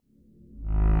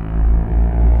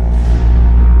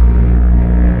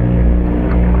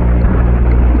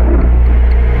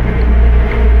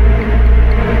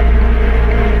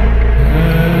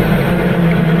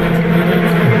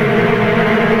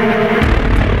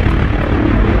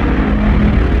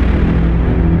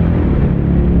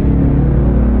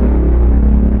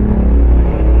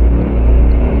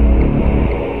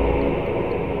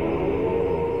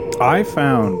I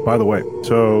found, by the way,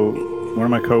 so one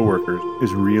of my coworkers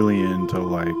is really into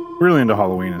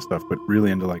Halloween and stuff, but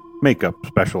really into like makeup,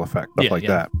 special effects, stuff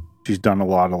that. She's done a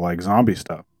lot of like zombie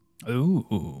stuff.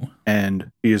 Ooh.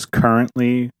 And she is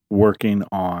currently working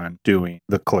on doing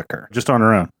the clicker just on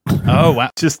her own. Oh, wow.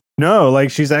 She's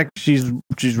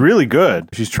really good.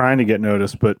 She's trying to get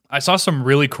noticed, but I saw some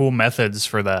really cool methods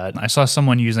for that. I saw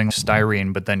someone using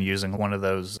styrene, but then using one of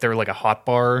those, they're like a hot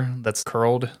bar that's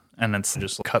curled and it's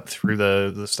just cut through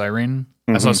the styrene.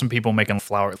 I saw some people making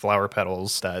flower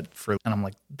petals and I'm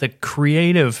like, the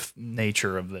creative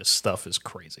nature of this stuff is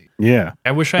crazy. Yeah.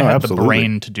 I wish I had the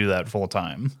brain to do that full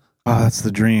time. Oh, that's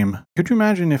the dream. Could you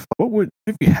imagine if you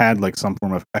had like some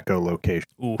form of echolocation?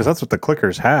 Because that's what the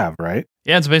clickers have, right?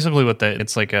 Yeah, it's basically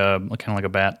it's like a kind of like a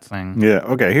bat thing. Yeah.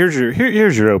 Okay. Here's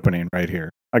your opening right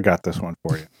here. I got this one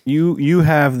for you. You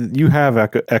have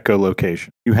echolocation.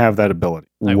 You have that ability.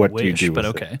 What do you do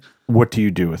with it? What do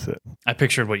you do with it? I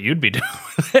pictured what you'd be doing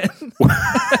with it.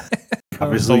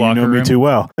 Obviously, you know me too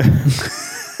well.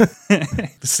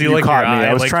 See, you like caught me.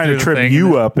 I was trying to trip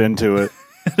you up into it.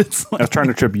 I was trying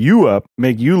to trip you up,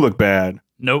 make you look bad.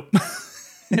 Nope.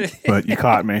 But you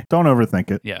caught me. Don't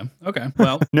overthink it. Yeah. Okay.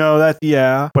 Well. No,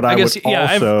 but I guess, would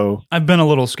also. I've been a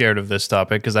little scared of this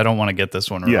topic because I don't want to get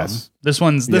this one wrong. Yes. This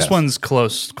one's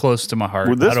close to my heart.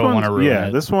 Well, I don't want to ruin it. Yeah.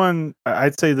 This one,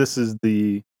 I'd say this is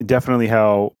definitely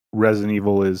how Resident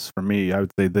Evil is for me. I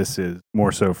would say this is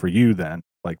more so for you then.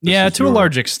 Yeah, to a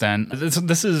large extent.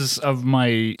 This is, of my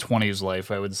 20s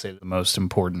life, I would say the most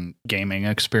important gaming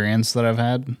experience that I've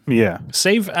had. Yeah.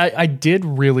 I did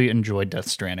really enjoy Death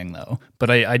Stranding, though, but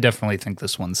I definitely think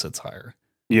this one sits higher.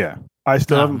 Yeah. I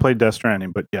still haven't played Death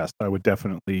Stranding, but yes, I would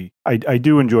definitely. I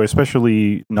do enjoy,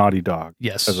 especially Naughty Dog.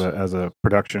 Yes, as a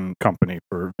production company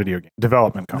for video game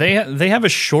development company. They have a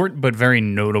short but very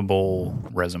notable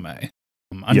resume.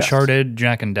 Uncharted,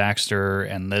 Jak and Daxter,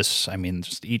 and this. I mean,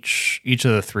 just each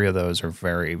of the three of those are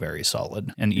very, very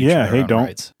solid. And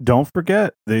don't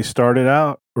forget they started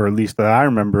out, or at least that I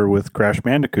remember, with Crash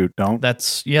Bandicoot.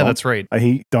 That's right.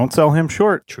 Don't sell him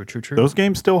short. True. Those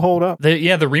games still hold up. The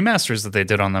remasters that they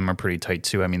did on them are pretty tight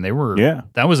too. I mean, they were. Yeah.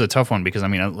 That was a tough one because I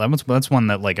mean that's one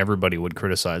that like everybody would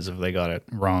criticize if they got it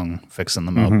wrong fixing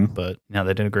them up. But yeah,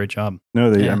 they did a great job.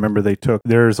 No, I remember they took.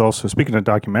 There's also, speaking of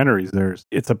documentaries,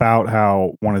 it's about how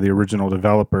one of the original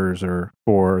developers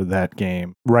for that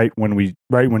game, right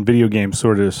when video games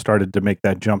sort of started to make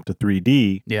that jump to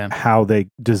 3D, how they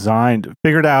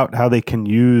figured out how they can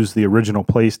use the original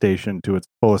PlayStation to its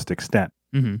fullest extent.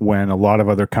 When a lot of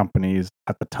other companies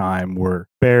at the time were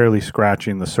barely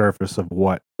scratching the surface of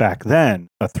what back then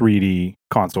a 3D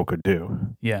console could do.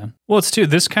 Yeah. Well,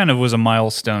 this kind of was a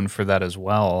milestone for that as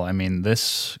well. I mean,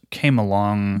 this came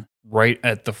along right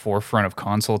at the forefront of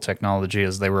console technology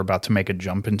as they were about to make a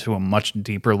jump into a much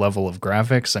deeper level of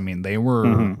graphics. I mean, they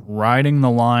were riding the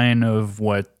line of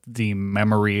what the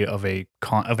memory of a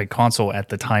console at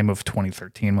the time of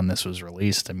 2013 when this was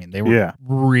released. I mean, they were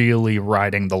really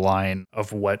riding the line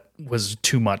of what was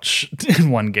too much in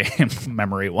one game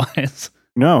memory-wise.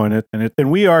 No,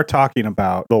 and we are talking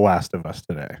about The Last of Us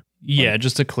today. Yeah,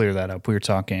 just to clear that up, we were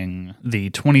talking the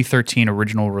 2013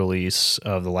 original release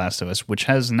of The Last of Us, which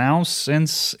has now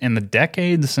in the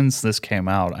decade since this came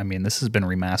out, I mean, this has been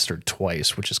remastered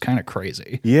twice, which is kind of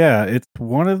crazy. Yeah, it's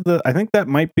one of I think that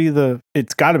might be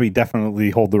it's got to be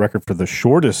definitely hold the record for the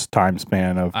shortest time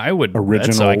span of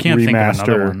original so. I can't remaster, think of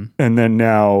another one. And then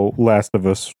now Last of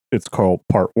Us, it's called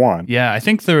Part 1. Yeah, I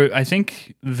think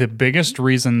the biggest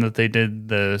reason that they did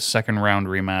the second round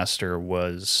remaster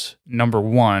was, number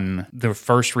one, the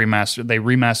first remaster, they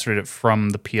remastered it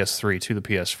from the PS3 to the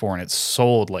PS4, and it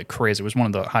sold like crazy. It was one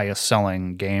of the highest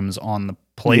selling games on the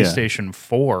PlayStation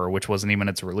 4, which wasn't even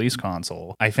its release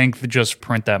console. I think to just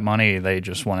print that money, they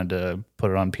just wanted to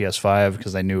put it on PS5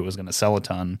 because they knew it was going to sell a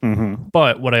ton.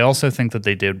 But what I also think that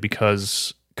they did,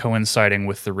 because coinciding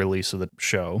with the release of the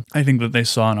show, I think that they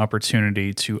saw an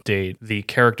opportunity to update the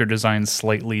character designs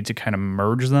slightly to kind of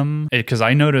merge them. Because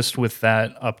I noticed with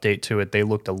that update to it, they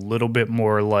looked a little bit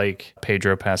more like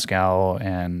Pedro Pascal,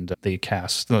 and the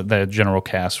cast, the general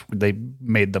cast, they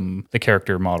made the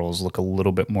character models look a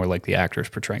little bit more like the actors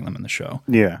portraying them in the show.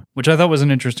 Yeah. Which I thought was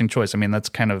an interesting choice. I mean, that's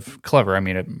kind of clever. I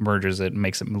mean, it merges it,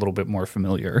 makes it a little bit more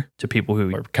familiar to people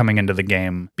who are coming into the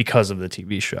game because of the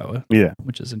TV show. Yeah.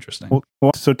 Which is interesting.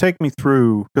 Well, so take me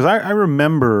through, because I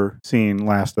remember seeing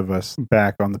Last of Us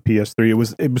back on the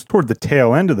PS3. It was toward the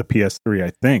tail end of the PS3,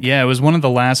 I think. Yeah, it was one of the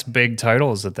last big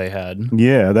titles that they had.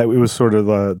 Yeah, it was sort of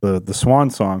the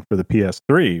swan song for the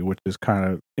PS3, which is kind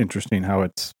of interesting how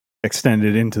it's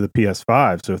extended into the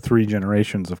PS5. So 3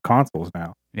 generations of consoles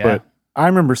now. Yeah. I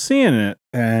remember seeing it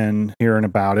and hearing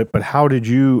about it, but how did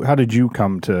you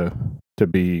come to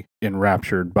be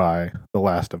enraptured by The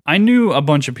Last of Us? I knew a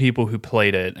bunch of people who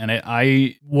played it, and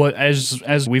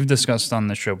as we've discussed on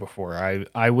the show before,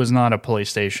 I was not a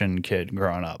PlayStation kid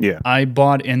growing up. Yeah. I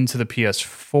bought into the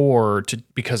PS4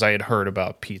 because I had heard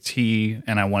about PT,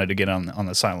 and I wanted to get on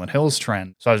the Silent Hills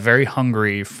trend. So I was very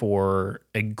hungry for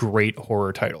a great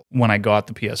horror title when I got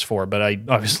the PS4, but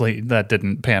obviously that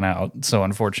didn't pan out. So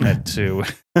unfortunate to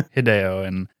Hideo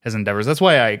and his endeavors. That's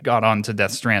why I got on to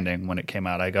Death Stranding when it came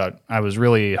out. I was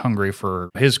really hungry for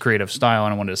his creative style,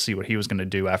 and I wanted to see what he was going to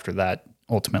do after that.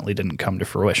 Ultimately didn't come to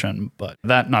fruition, but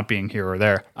that not being here or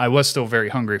there, I was still very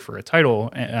hungry for a title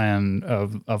and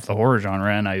of the horror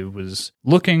genre, and I was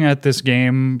looking at this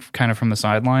game kind of from the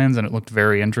sidelines, and it looked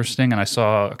very interesting, and I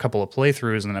saw a couple of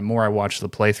playthroughs, and the more I watched the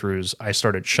playthroughs, I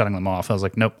started shutting them off. I was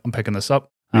like, nope, I'm picking this up.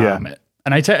 Yeah.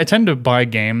 And I tend to buy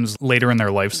games later in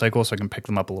their life cycle so I can pick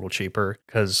them up a little cheaper.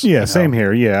 Same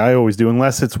here. Yeah, I always do,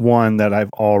 unless it's one that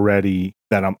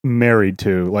that I'm married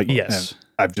to. Like, yes.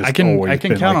 I've just I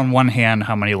can count on one hand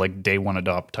how many like day one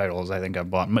adopt titles I think I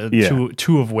bought.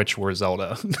 Two of which were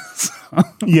Zelda.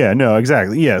 Yeah, no,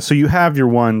 exactly. Yeah, so you have your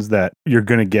ones that you're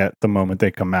gonna get the moment they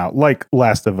come out, like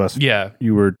Last of Us. Yeah,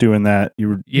 you were doing that. You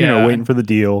were waiting for the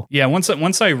deal. Yeah, once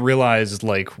I realized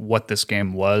like what this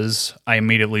game was, I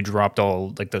immediately dropped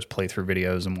all like those playthrough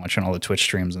videos and watching all the Twitch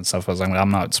streams and stuff. I was like, I'm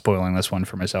not spoiling this one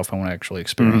for myself. I want to actually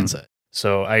experience it.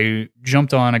 So I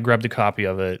jumped on, I grabbed a copy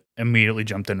of it, immediately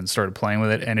jumped in and started playing with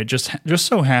it. And it just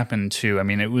so happened to, I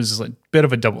mean, it was like a bit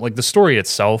of a double, like the story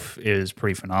itself is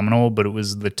pretty phenomenal, but it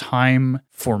was the time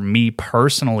for me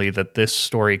personally that this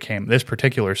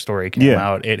particular story came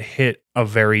out. It hit a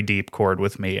very deep chord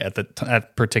with me at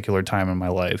that particular time in my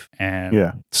life.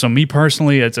 And so me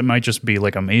personally, it might just be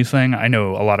like a me thing. I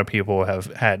know a lot of people have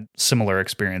had similar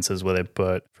experiences with it,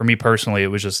 but for me personally, it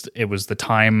was the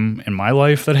time in my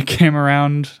life that it came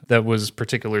around that was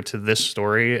particular to this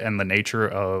story and the nature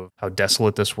of how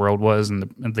desolate this world was and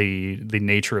the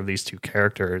nature of these two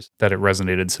characters that it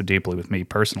resonated so deeply with me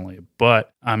personally.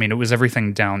 But I mean, it was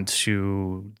everything down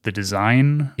to the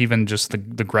design, even just the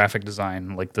graphic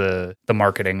design, like the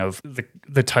marketing of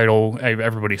the title.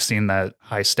 Everybody's seen that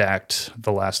high stacked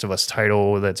The Last of Us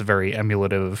title that's very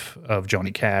emulative of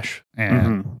Johnny Cash.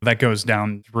 And that goes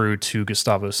down through to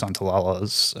Gustavo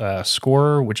Santaolalla's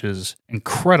score, which is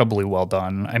incredibly well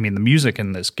done. I mean, the music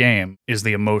in this game is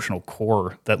the emotional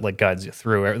core that like guides you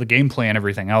through. The gameplay and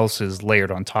everything else is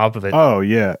layered on top of it. Oh,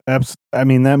 yeah. I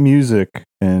mean, that music,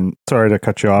 and sorry to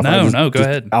cut you off. No, go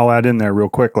ahead. I'll add in there real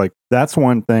quick. Like, that's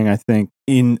one thing I think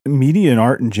in media and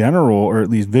art in general, or at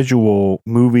least visual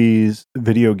movies,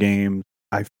 video games,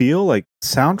 I feel like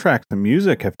soundtracks and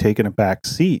music have taken a back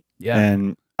seat. Yeah.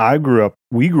 And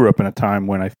we grew up in a time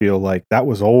when I feel like that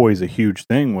was always a huge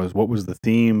thing, was what was the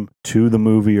theme to the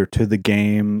movie or to the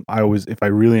game. If I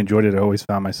really enjoyed it, I always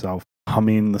found myself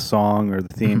humming the song or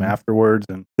the theme afterwards.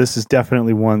 And this is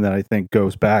definitely one that I think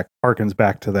harkens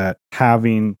back to that,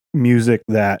 having music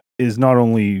that is not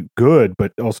only good,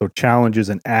 but also challenges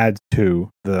and adds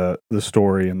to the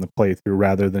story and the playthrough,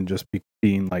 rather than just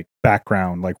being like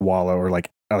background, like wallow, or like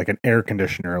an air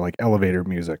conditioner, like elevator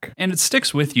music. And it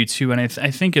sticks with you too. And I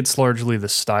think it's largely the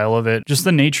style of it, just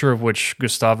the nature of which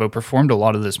Gustavo performed a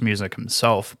lot of this music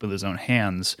himself with his own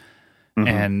hands.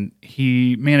 And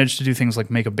he managed to do things like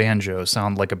make a banjo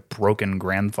sound like a broken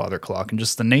grandfather clock. And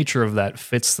just the nature of that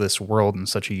fits this world in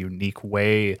such a unique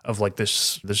way of like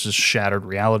this is shattered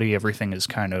reality. Everything is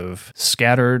kind of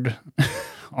scattered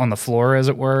on the floor, as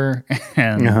it were.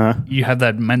 And you have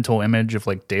that mental image of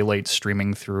like daylight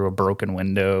streaming through a broken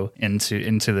window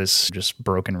into this just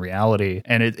broken reality.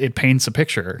 And it paints a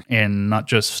picture in not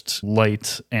just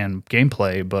light and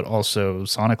gameplay, but also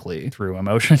sonically through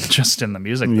emotion, just in the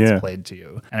music that's played to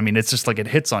you. And I mean, it's just like it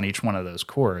hits on each one of those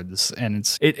chords.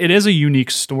 And it is a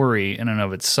unique story in and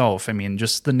of itself. I mean,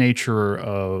 just the nature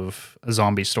of a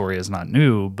zombie story is not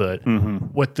new, but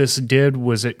what this did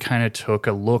was it kind of took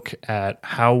a look at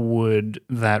how would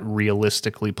that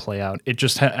realistically play out. It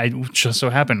just so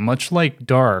happened, much like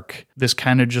Dark, this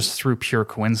kind of just through pure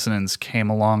coincidence came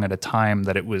along at a time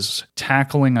that it was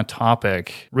tackling a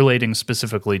topic relating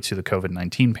specifically to the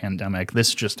COVID-19 pandemic.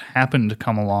 This just happened to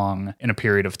come along in a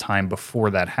period of time before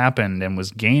that happened and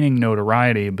was gaining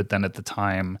notoriety, but then at the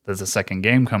time that the second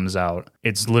game comes out,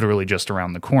 it's literally just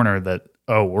around the corner that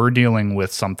oh, we're dealing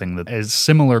with something that is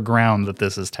similar ground that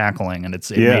this is tackling, and it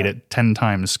made it 10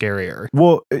 times scarier.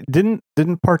 Well, didn't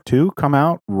part 2 come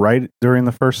out right during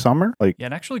the first summer? Like, yeah,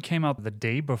 it actually came out the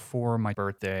day before my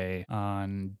birthday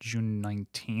on June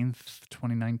 19th,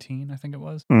 2019, I think it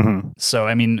was. mm-hmm. So,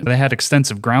 I mean, they had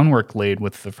extensive groundwork laid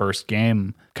with the first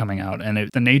game coming out, and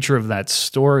the nature of that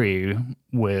story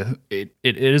with it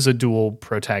is a dual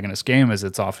protagonist game, as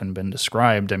it's often been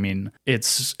described. I mean,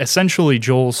 it's essentially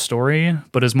Joel's story,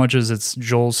 but as much as it's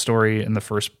Joel's story in the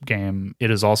first game,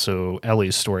 it is also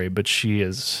Ellie's story, but she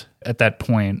is at that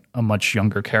point a much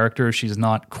younger character. She's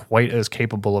not quite as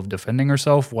capable of defending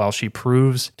herself, while she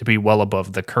proves to be well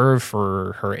above the curve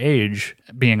for her age,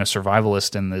 being a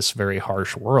survivalist in this very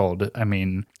harsh world. I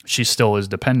mean, she still is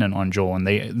dependent on Joel, and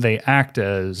they act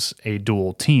as a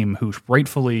dual team who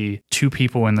rightfully two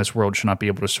people in this world should not be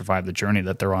able to survive the journey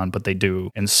that they're on, but they do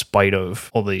in spite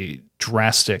of all the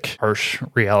drastic, harsh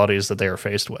realities that they are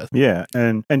faced with. Yeah,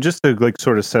 and just to like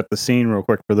sort of set the scene real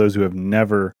quick for those who have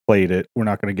never played it, we're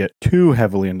not going to get too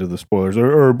heavily into the spoilers,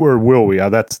 or will we?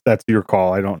 That's your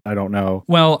call. I don't know.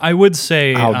 Well, I would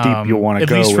say how deep you'll want to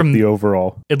go with the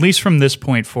overall. At least from this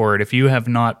point forward, if you have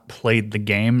not played the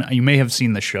game, you may have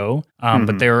seen the show,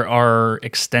 but there are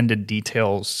extended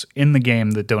details in the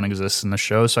game that don't exist in the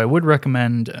show. So I would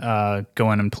recommend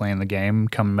going and playing the game,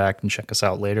 coming back and check us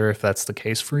out later if that's the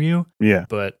case for you. Yeah.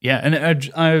 But yeah,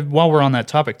 and I, while we're on that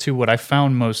topic too, what I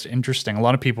found most interesting, a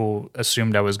lot of people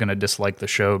assumed I was going to dislike the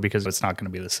show because it's not going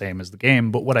to be the same as the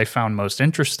game. But what I found most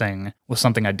interesting was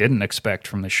something I didn't expect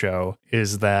from the show,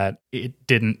 is that it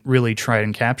didn't really try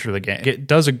and capture the game. It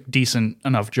does a decent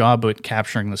enough job at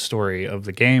capturing the story of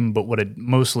the game, but what it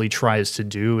mostly tries to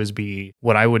do is be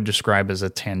what I would describe as a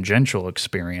tangential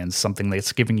experience, something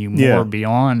that's giving you more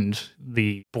beyond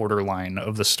the borderline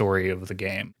of the story of the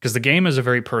game. Because the game is a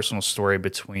very personal story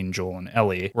between Joel and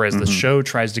Ellie, whereas the show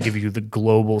tries to give you the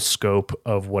global scope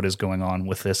of what is going on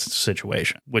with this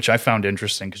situation, which I found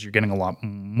interesting because you're getting a lot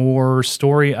more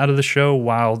story out of the show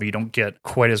while you don't get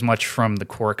quite as much from the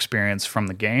core experience from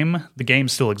the game. The game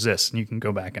still exists and you can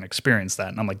go back and experience that.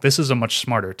 And I'm like, this is a much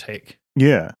smarter take.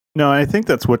 Yeah. No, I think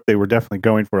that's what they were definitely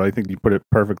going for. I think you put it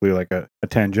perfectly, like a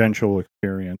tangential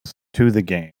experience to the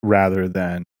game rather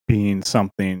than being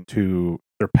something to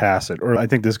surpass it. Or I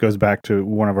think this goes back to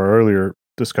one of our earlier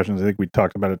discussions. I think we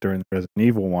talked about it during the Resident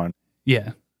Evil one.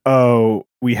 Yeah. Oh,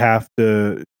 we have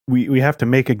to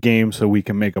make a game so we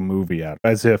can make a movie out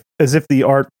of it. As if the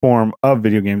art form of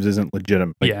video games isn't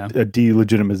legitimate. Like a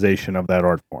delegitimization of that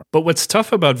art form. But what's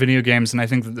tough about video games, and I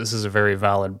think that this is a very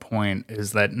valid point,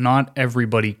 is that not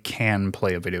everybody can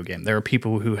play a video game. There are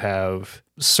people who have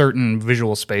certain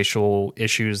visual spatial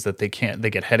issues that they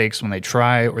get headaches when they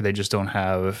try, or they just don't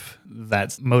have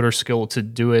that motor skill to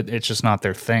do it. It's just not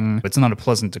their thing. It's not a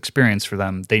pleasant experience for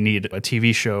them. They need a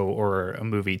TV show or a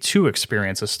movie to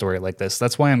experience a story like this.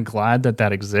 That's why I'm glad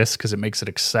that exists, because it makes it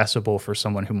accessible for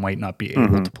someone who might not be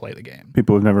able to play the game.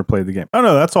 People have never played the game. Oh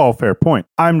no, that's all a fair point.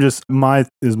 My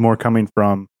is more coming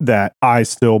from that I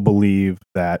still believe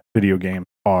that video games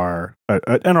are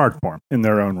an art form in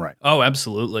their own right. Oh,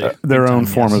 absolutely. Their own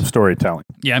form of storytelling.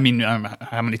 Yeah, I mean,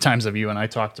 how many times have you and I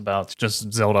talked about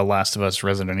just Zelda, Last of Us,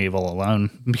 Resident Evil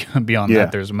alone? Beyond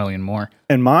that, there's a million more.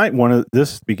 And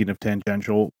speaking of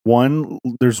tangential,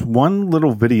 there's one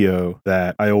little video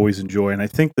that I always enjoy, and I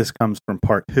think this comes from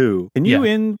part 2. Can you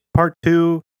in part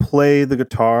 2 play the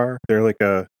guitar? There's like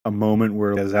a moment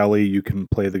where as Ellie you can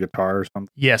play the guitar or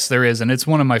something. Yes, there is, and it's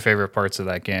one of my favorite parts of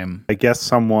that game. I guess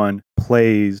someone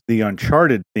plays the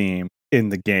Uncharted theme in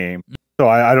the game. So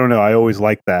I don't know. I always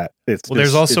like that.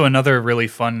 There's also another really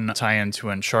fun tie-in to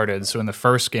Uncharted. So in the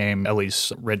first game,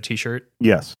 Ellie's red t-shirt.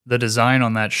 Yes. The design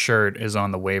on that shirt is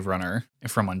on the Wave Runner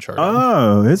from Uncharted.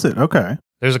 Oh, is it? Okay.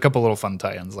 There's a couple little fun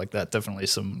tie-ins like that. Definitely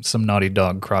some Naughty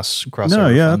Dog crossover. No,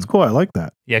 yeah, fun. That's cool. I like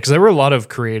that. Yeah, because there were a lot of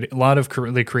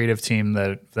the creative team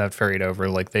that ferried over.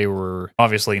 Like they were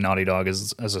obviously Naughty Dog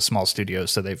as a small studio,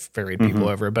 so they've ferried people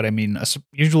over. But I mean,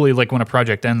 usually like when a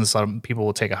project ends, some people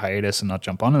will take a hiatus and not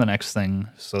jump onto the next thing,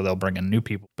 so they'll bring in new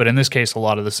people. But in this case, a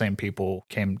lot of the same people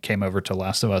came over to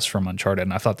Last of Us from Uncharted,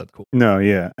 and I thought that's cool. No,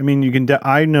 yeah, I mean, you can.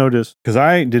 I noticed because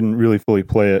I didn't really fully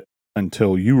play it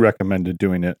until you recommended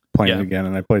playing it again,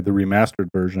 and I played the remastered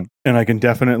version, and I can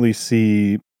definitely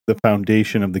see the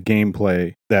foundation of the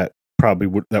gameplay that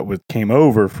came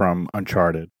over from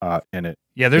Uncharted in it.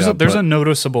 Yeah, there's a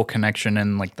noticeable connection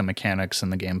in like the mechanics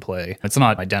and the gameplay. It's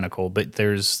not identical, but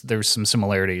there's some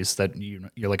similarities that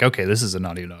you're like, okay, this is a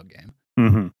Naughty Dog game.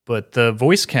 Mm-hmm. But the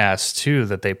voice cast too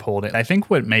that they pulled in, I think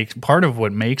part of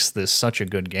what makes this such a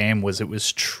good game was it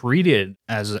was treated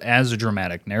as a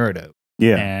dramatic narrative.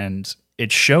 Yeah. And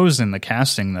it shows in the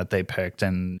casting that they picked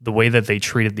and the way that they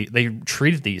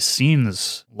treated these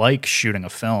scenes like shooting a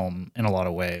film in a lot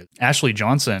of ways. Ashley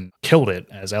Johnson killed it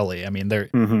as Ellie. I mean,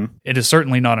 it is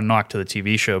certainly not a knock to the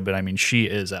TV show, but I mean, she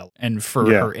is Ellie. And for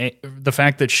the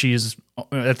fact that she's,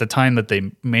 at the time that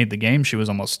they made the game, she was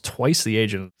almost twice the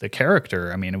age of the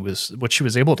character. I mean, it was what she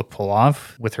was able to pull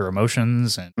off with her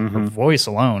emotions and her voice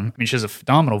alone. I mean, she's a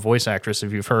phenomenal voice actress.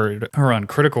 If you've heard her on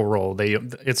Critical Role,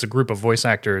 it's a group of voice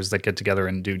actors that get together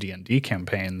and do D&D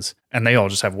campaigns, and they all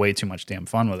just have way too much damn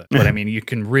fun with it. But I mean, you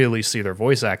can really see their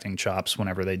voice acting chops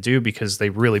whenever they do, because they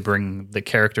really bring the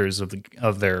characters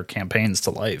of their campaigns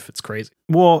to life. It's crazy.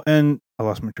 Well, and I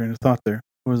lost my train of thought there.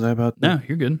 What was I about? No,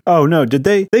 you're good. Oh no, did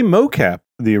they mocap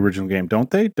the original game?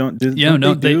 Don't they?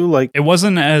 It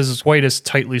wasn't as quite as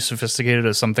tightly sophisticated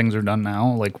as some things are done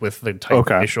now, like with the tight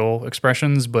facial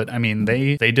expressions. But I mean,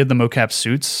 they did the mocap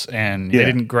suits, and they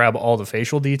didn't grab all the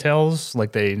facial details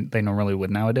like they normally would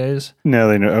nowadays. No,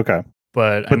 they know. Okay,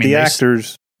 but I mean, the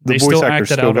actors, the voice still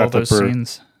actors, acted out all those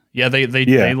scenes. Yeah, they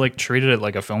like treated it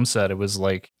like a film set. It was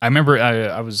like, I remember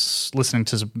I was listening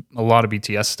to a lot of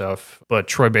BTS stuff, but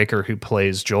Troy Baker, who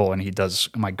plays Joel, and he does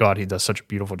such a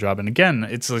beautiful job. And again,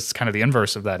 it's kind of the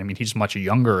inverse of that. I mean, he's much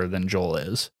younger than Joel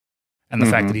is. And the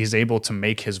fact that he's able to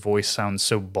make his voice sound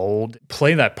so bold,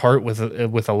 play that part with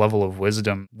a level of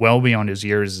wisdom well beyond his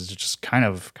years, is just kind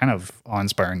of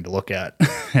awe-inspiring to look at.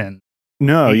 And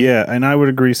and I would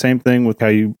agree. Same thing with how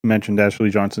you mentioned Ashley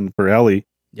Johnson for Ellie.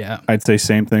 Yeah, I'd say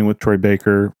same thing with Troy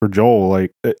Baker for Joel.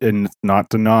 Like, and not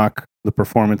to knock the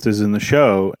performances in the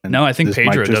show. And no, I think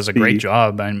Pedro does a great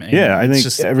job. I think everyone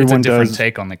it's a different does.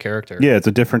 Take on the character. Yeah, it's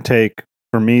a different take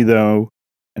for me though,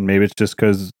 and maybe it's just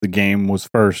because the game was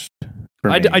first.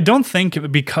 I don't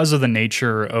think, because of the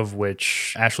nature of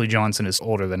which Ashley Johnson is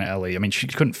older than Ellie. I mean, she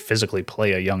couldn't physically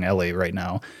play a young Ellie right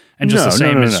now. And just the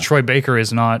same as Troy Baker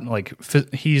is not like,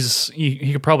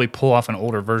 he could probably pull off an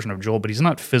older version of Joel, but he's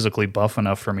not physically buff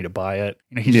enough for me to buy it.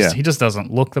 You know, he just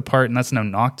doesn't look the part, and that's no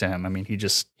knock to him. I mean,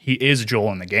 he is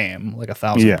Joel in the game, like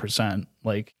 1,000%.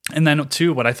 Like, and then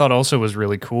too, what I thought also was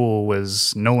really cool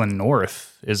was Nolan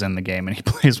North is in the game, and he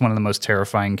plays one of the most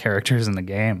terrifying characters in the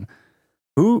game.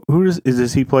 Who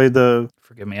does he play the?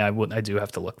 Forgive me, I do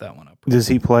have to look that one up. Does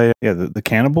he play the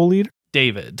cannibal leader?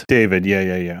 David,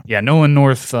 yeah. Nolan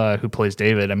North, who plays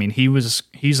David. I mean,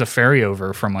 he's a ferry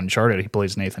over from Uncharted. He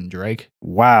plays Nathan Drake.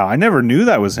 Wow, I never knew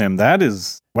that was him. That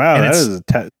is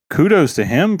kudos to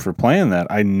him for playing that.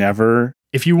 I never.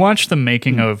 If you watch the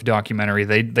making of documentary,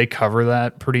 they cover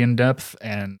that pretty in depth,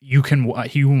 and you can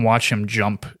watch him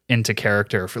jump into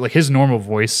character. For like, his normal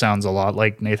voice sounds a lot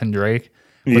like Nathan Drake.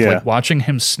 But like, watching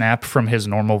him snap from his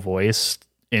normal voice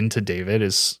into David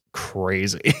is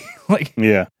crazy.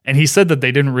 And he said that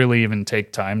they didn't really even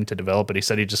take time to develop it. He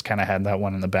said he just kind of had that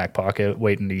one in the back pocket,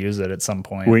 waiting to use it at some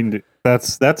point.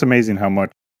 That's amazing how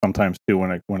much sometimes too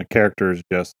when a character is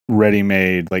just ready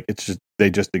made, like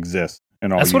they just exist.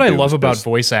 And that's what I love about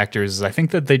voice actors. Is I think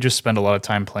that they just spend a lot of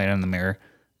time playing in the mirror.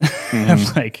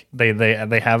 Like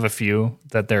they have a few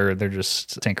that they're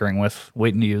just tinkering with,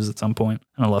 waiting to use at some point,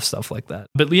 and I love stuff like that.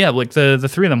 But yeah, like the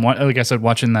three of them, like I said,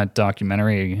 watching that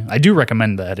documentary, I do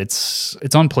recommend that. It's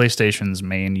on PlayStation's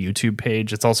main YouTube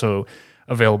page. It's also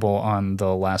available on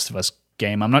the Last of Us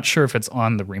game. I'm not sure if it's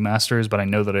on the remasters, but I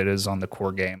know that it is on the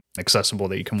core game, accessible,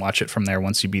 that you can watch it from there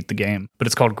once you beat the game. But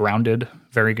it's called Grounded.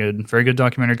 Very good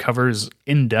documentary. Covers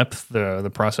in depth the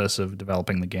process of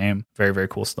developing the game. Very, very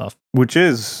cool stuff. Which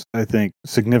is, I think,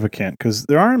 significant, because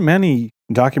there aren't many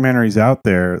documentaries out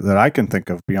there that I can think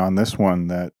of beyond this one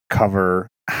that cover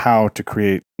how to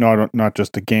create not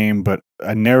just a game, but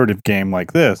a narrative game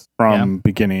like this from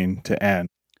beginning to end.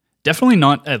 Definitely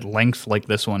not at length like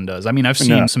this one does. I mean, I've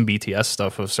seen some BTS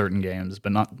stuff of certain games,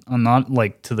 but not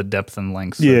like to the depth and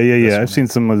length. Yeah. I've seen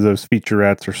some of those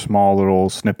featurettes or small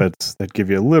little snippets that give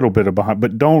you a little bit of behind,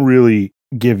 but don't really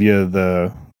give you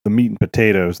the meat and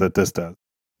potatoes that this does.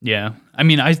 Yeah, I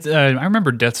mean, I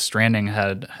remember Death Stranding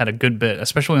had a good bit,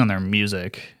 especially on their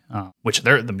music, which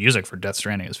the music for Death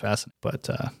Stranding is fascinating. But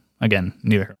again,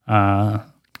 neither.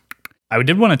 I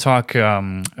did want to talk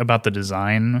about the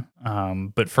design,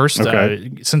 but first,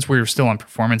 since we were still on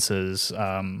performances,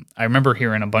 I remember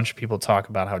hearing a bunch of people talk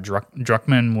about how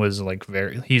Druckmann was like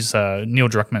he's Neil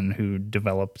Druckmann,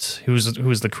 who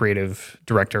was the creative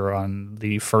director on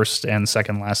the first and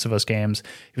second Last of Us games.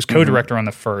 He was co-director on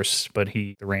the first, but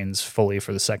he reigns fully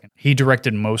for the second. He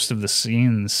directed most of the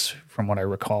scenes, from what I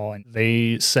recall, and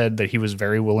they said that he was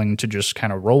very willing to just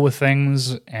kind of roll with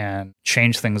things and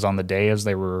change things on the day as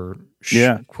they were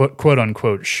quote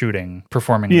unquote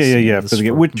performing. For the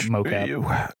game, which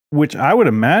mocap. which I would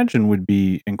imagine would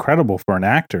be incredible for an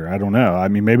actor. I don't know. I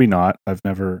mean, maybe not. I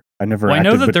never. Well, I acted,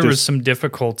 know that but there just, was some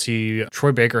difficulty.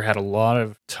 Troy Baker had a lot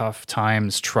of tough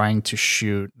times trying to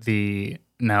shoot the.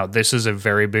 Now, this is a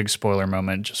very big spoiler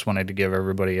moment. Just wanted to give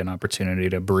everybody an opportunity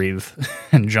to breathe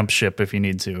and jump ship if you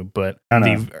need to. But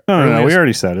no, we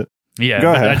already said it. Yeah,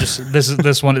 Go but ahead. this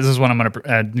is one I'm going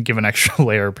to give an extra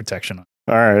layer of protection on.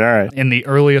 All right. In the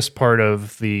earliest part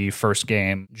of the first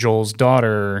game, Joel's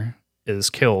daughter is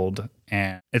killed,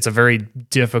 and it's a very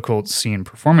difficult scene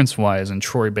performance-wise, and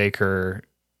Troy Baker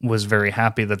was very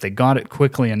happy that they got it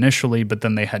quickly initially, but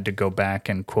then they had to go back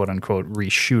and quote-unquote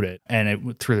reshoot it.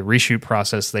 And through the reshoot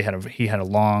process, he had a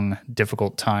long,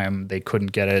 difficult time. They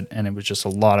couldn't get it, and it was just a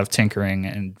lot of tinkering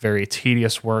and very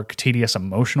tedious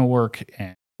emotional work,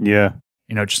 and Yeah.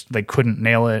 just they couldn't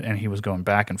nail it, and he was going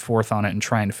back and forth on it and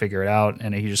trying to figure it out,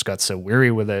 and he just got so weary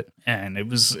with it, and it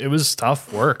was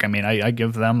tough work. I mean, I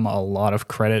give them a lot of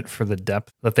credit for the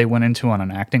depth that they went into on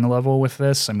an acting level with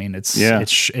this. I mean, it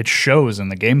shows in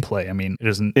the gameplay. I mean,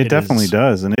 it definitely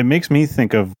does, and it makes me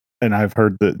think of. And I've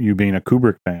heard that you being a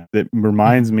Kubrick fan, it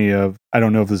reminds me of, I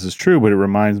don't know if this is true, but it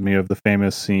reminds me of the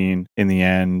famous scene in the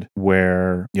end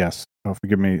where,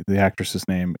 forgive me, the actress's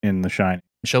name in The Shining.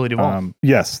 Shelley Duvall.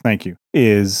 Yes, thank you.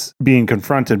 Is being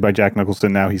confronted by Jack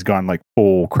Nicholson. Now he's gone like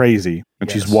full crazy.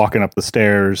 And she's walking up the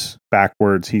stairs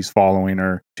backwards. He's following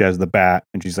her. She has the bat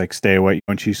and she's like, stay away.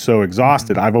 And she's so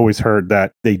exhausted. I've always heard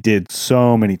that they did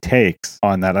so many takes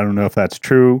on that. I don't know if that's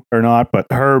true or not, but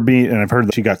and I've heard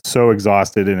that she got so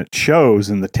exhausted, and it shows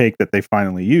in the take that they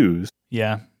finally used.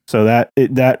 Yeah. So that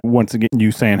once again,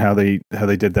 you saying how they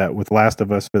did that with Last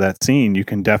of Us for that scene, you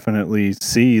can definitely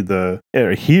see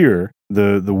hear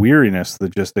the weariness, the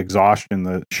just exhaustion,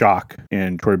 the shock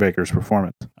in Troy Baker's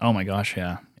performance. Oh my gosh,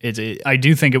 yeah. I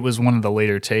do think it was one of the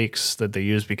later takes that they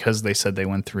used because they said they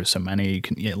went through so many.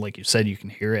 Like you said, you can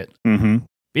hear it. Mm-hmm.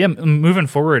 But yeah, moving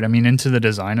forward, I mean, into the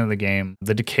design of the game,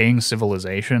 the decaying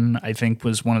civilization, I think,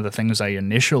 was one of the things I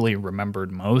initially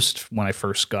remembered most when I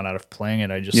first got out of playing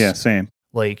it. Same.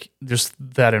 Like, just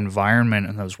that environment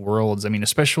and those worlds. I mean,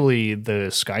 especially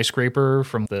the skyscraper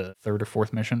from the third or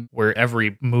fourth mission, where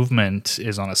every movement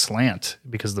is on a slant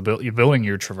because the building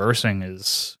you're traversing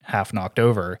is half knocked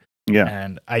over. Yeah.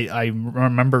 And I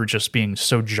remember just being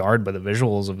so jarred by the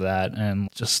visuals of that and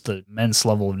just the immense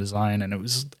level of design. And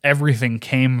everything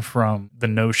came from the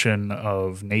notion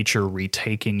of nature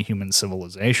retaking human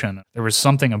civilization. There was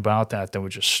something about that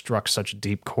would just struck such a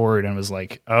deep chord and was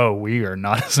like, oh, we are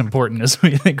not as important as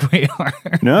we think we are.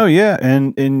 No, yeah.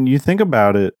 And you think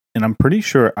about it, and I'm pretty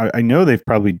sure, I know they've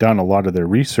probably done a lot of their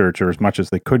research, or as much as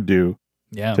they could do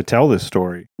to tell this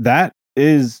story. That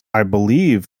is, I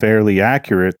believe, fairly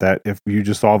accurate, that if you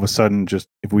just all of a sudden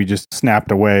if we just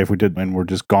snapped away, and we're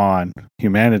just gone,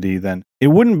 humanity, then it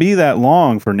wouldn't be that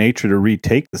long for nature to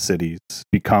retake the cities,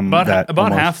 about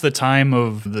half the time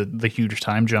of the huge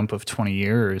time jump of 20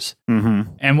 years.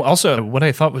 Mm-hmm. And also, what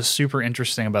I thought was super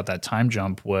interesting about that time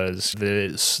jump was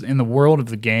in the world of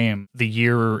the game, the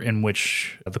year in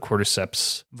which the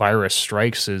cordyceps virus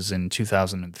strikes is in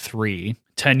 2003.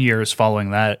 10 years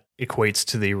following that equates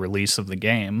to the release of the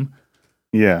game.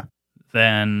 Yeah.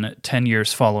 Then 10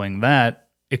 years following that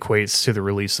equates to the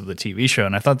release of the TV show.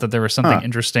 And I thought that there was something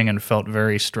interesting and felt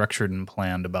very structured and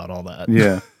planned about all that.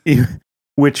 Yeah.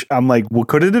 Which I'm like, well,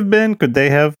 could it have been? Could they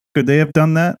have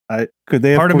done that? Could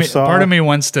they have foresaw? Part of me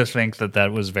wants to think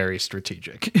that was very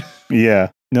strategic. Yeah.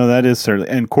 No, that is certainly.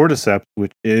 And cordyceps,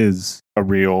 which is a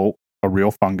real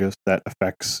fungus that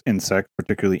affects insects,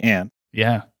 particularly ants.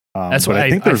 Yeah. That's what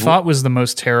I thought was the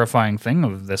most terrifying thing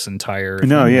of this entire thing.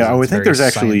 No, yeah, I would think there's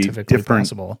actually different.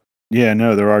 Possible. Yeah,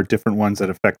 no, there are different ones that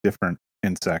affect different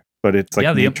insects, but it's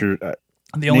like nature.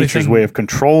 The only nature's way of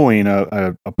controlling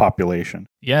a population.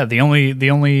 Yeah, the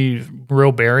only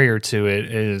real barrier to it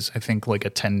is, I think, like a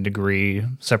 10-degree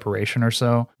separation or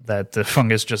so, that the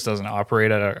fungus just doesn't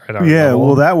operate at our level.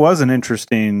 Well, that was an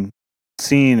interesting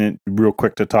scene. And real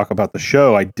quick to talk about the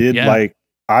show, I did like.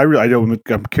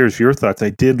 I'm curious your thoughts. I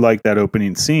did like that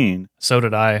opening scene. So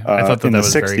did I. I thought that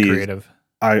was 60s. Very creative.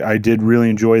 I did really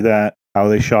enjoy that, how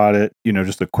they shot it,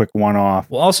 just a quick one-off.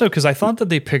 Well, also because I thought that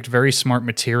they picked very smart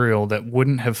material that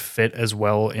wouldn't have fit as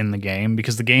well in the game,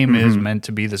 because the game is meant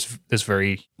to be this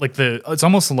very, like, it's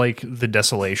almost like the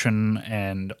desolation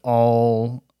and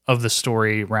all of the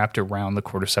story wrapped around the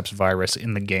cordyceps virus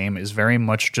in the game is very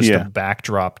much just a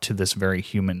backdrop to this very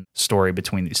human story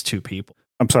between these two people.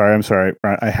 I'm sorry.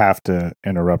 I have to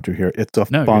interrupt you here. It's a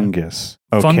fungus.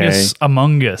 Okay? Fungus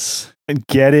Among Us.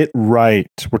 Get it right.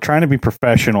 We're trying to be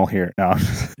professional here. No.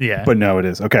 Yeah. But no, it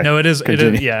is. Okay. No, it is.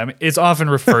 Yeah. I mean, it's often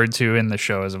referred to in the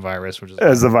show as a virus, which is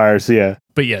as the virus, yeah.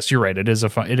 But yes, you're right. It is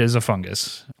a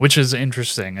fungus, which is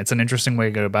interesting. It's an interesting way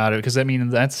to go about it because I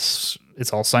mean it's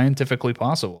all scientifically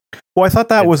possible. Well, I thought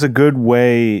that was a good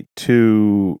way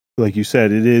to, like you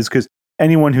said, it is, because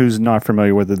anyone who's not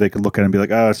familiar with it, they could look at it and be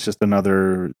like, oh, it's just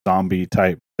another zombie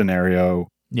type scenario.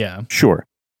 Yeah. Sure.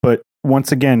 But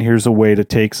once again, here's a way to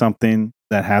take something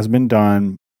that has been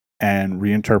done and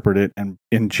reinterpret it and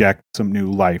inject some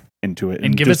new life into it.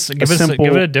 And give it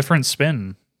a different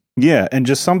spin. Yeah, and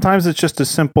just sometimes it's just as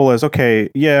simple as, okay,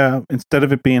 yeah, instead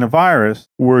of it being a virus,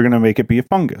 we're going to make it be a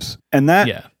fungus. And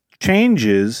that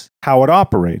changes how it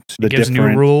operates. It gives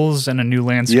new rules and a new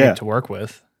landscape to work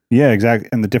with. Yeah, exactly.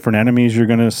 And the different enemies you're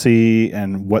going to see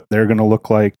and what they're going to look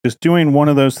like. Just doing one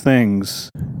of those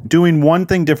things, doing one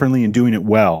thing differently and doing it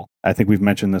well. I think we've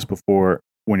mentioned this before.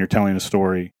 When you're telling a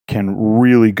story, can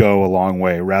really go a long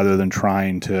way rather than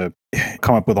trying to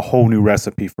come up with a whole new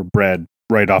recipe for bread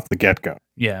right off the get-go.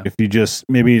 Yeah. If you just,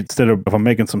 maybe if I'm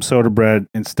making some soda bread,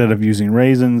 instead of using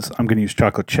raisins, I'm going to use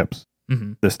chocolate chips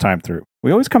this time through.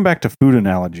 We always come back to food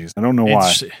analogies. I don't know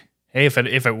why. Hey, if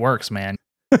it works, man.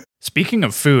 Speaking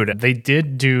of food, they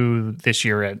did do this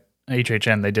year at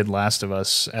HHN, they did Last of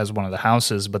Us as one of the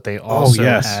houses, but they also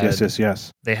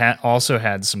They also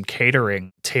had some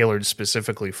catering tailored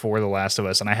specifically for The Last of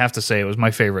Us, and I have to say it was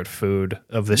my favorite food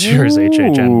of this year's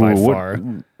HHN by far.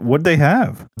 What'd they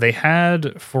have? They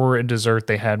had, for a dessert,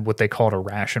 they had what they called a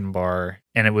ration bar,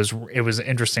 and it was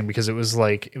interesting because it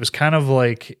was kind of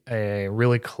like a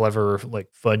really clever, like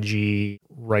fudgy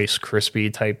Rice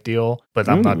Krispie type deal, but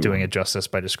I'm not doing it justice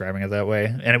by describing it that way.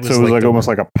 And it was almost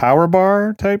like a power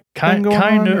bar type kind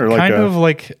of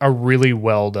like a really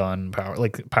well done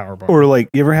power bar. Or like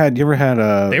you ever had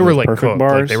they were like perfect cooked,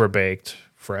 bars? Like they were baked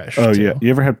fresh. Oh too. yeah, you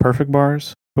ever had perfect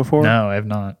bars before? No, I have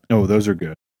not. Oh, those are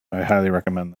good. I highly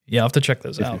recommend them. Yeah, I'll have to check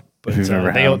those out. But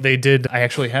they did. I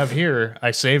actually have here.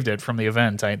 I saved it from the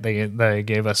event. They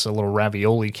gave us a little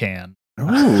ravioli can,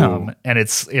 and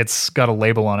it's got a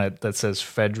label on it that says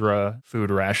Fedra food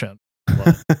ration.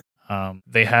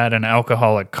 They had an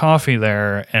alcoholic coffee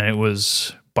there, and it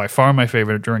was by far my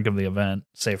favorite drink of the event,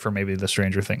 save for maybe the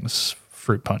Stranger Things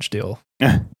fruit punch deal.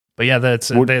 But yeah, that's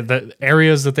the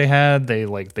areas that they had. They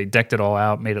decked it all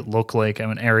out, made it look like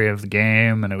an area of the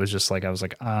game, and it was just like I was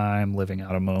like, I'm living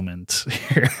out a moment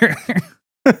here.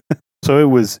 So it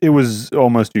was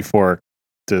almost euphoric.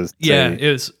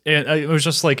 It was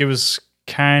just like it was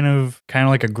kind of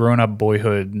like a grown up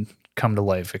boyhood come to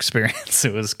life experience.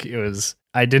 It was.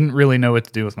 I didn't really know what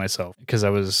to do with myself because it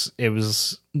was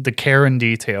the care and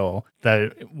detail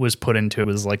that was put into it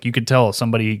was like you could tell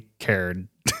somebody cared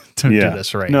to do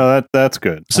this right. No, that's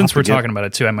good. Since we're talking about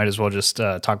it too, I might as well just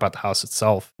talk about the house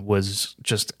itself. It was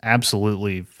just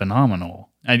absolutely phenomenal.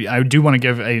 I do want to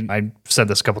give I've said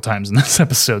this a couple times in this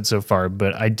episode so far,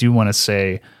 but I do want to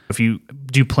say if you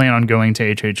do plan on going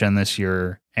to HHN this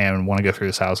year and want to go through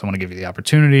this house, I want to give you the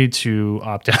opportunity to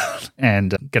opt out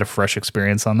and get a fresh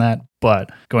experience on that.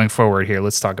 But going forward here,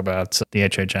 let's talk about the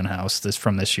HHN house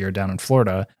from this year down in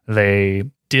Florida. They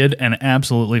did an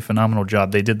absolutely phenomenal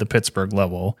job. They did the Pittsburgh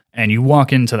level, and you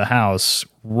walk into the house,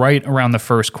 right around the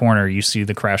first corner, you see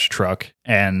the crash truck,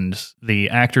 and the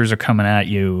actors are coming at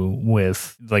you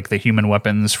with like the human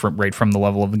weapons from the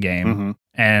level of the game. Mm-hmm.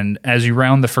 And as you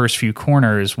round the first few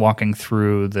corners, walking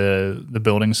through the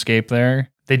building scape there,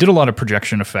 they did a lot of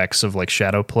projection effects of like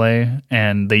shadow play,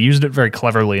 and they used it very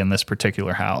cleverly in this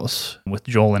particular house with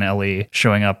Joel and Ellie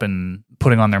showing up and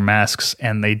putting on their masks,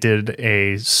 and they did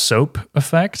a soap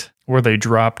effect where they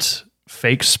dropped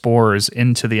fake spores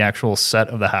into the actual set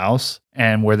of the house,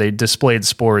 and where they displayed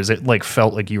spores, it like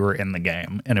felt like you were in the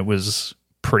game, and it was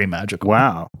pretty magical.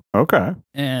 Wow. Okay.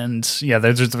 And yeah,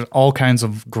 there's just all kinds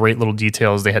of great little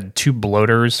details. They had 2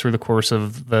 bloaters through the course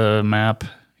of the map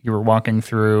you were walking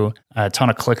through, a ton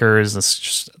of clickers. That's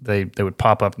just they would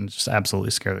pop up and just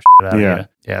absolutely scare the shit out of you.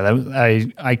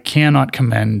 Yeah, I cannot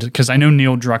commend, because I know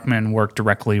Neil Druckmann worked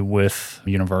directly with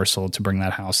Universal to bring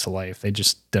that house to life. They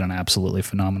just did an absolutely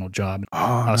phenomenal job.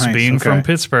 Us being from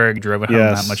Pittsburgh drove it home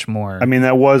that much more. I mean,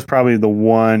 that was probably the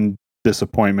one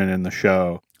disappointment in the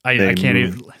show. I can't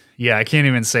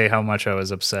even say how much I was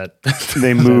upset.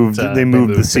 They moved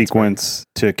the sequence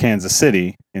to Kansas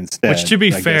City instead. Which, to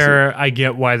be fair, I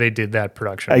get why they did that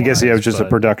production. I guess it was just a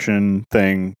production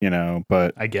thing,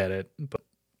 but I get it. But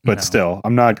but No. still,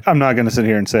 I'm not going to sit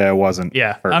here and say I wasn't.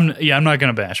 Yeah, hurt. I'm not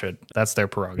gonna bash it. That's their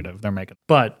prerogative. They're making.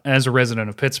 But as a resident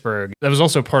of Pittsburgh, that was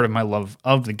also part of my love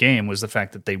of the game was the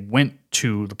fact that they went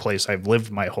to the place I've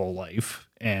lived my whole life.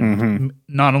 And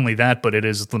not only that, but it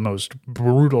is the most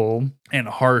brutal and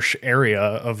harsh area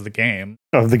of the game.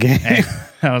 Of the game. And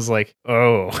I was like,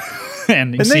 oh,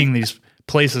 and seeing these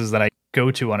places that I go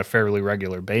to on a fairly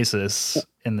regular basis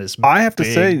in this I have to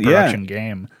big say, production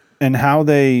game. And how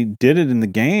they did it in the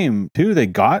game too. They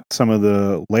got some of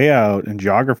the layout and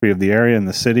geography of the area and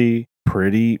the city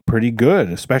pretty good,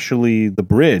 especially the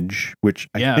bridge, which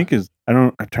I think is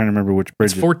I'm trying to remember which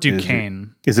bridge. It's Fort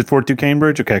Duquesne. Is it Fort Duquesne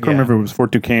Bridge? Okay, I couldn't remember if it was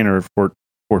Fort Duquesne or Fort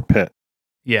Pitt.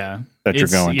 Yeah, that you're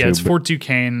going to. Yeah, it's Fort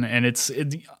Duquesne, and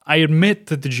I admit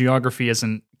that the geography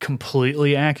isn't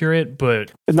completely accurate,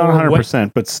 but it's not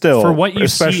 100%, but still, for what you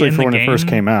especially see for when it first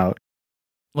came out.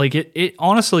 Like it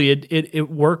honestly, it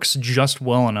works just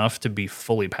well enough to be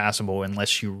fully passable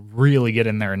unless you really get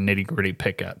in there and nitty gritty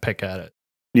pick at it.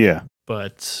 Yeah,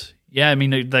 but yeah, I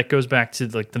mean that goes back to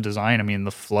like the design. I mean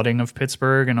the flooding of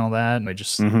Pittsburgh and all that, and I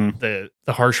just the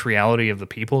harsh reality of the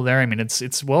people there. I mean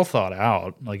it's well thought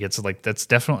out. Like it's like that's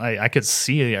definitely I could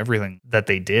see everything that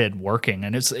they did working,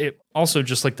 and it also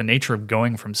just like the nature of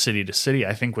going from city to city.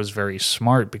 I think was very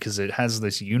smart because it has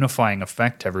this unifying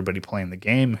effect to everybody playing the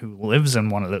game who lives in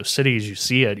one of those cities. You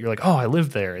see it, you're like, oh, I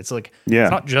live there. It's like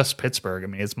it's not just Pittsburgh. I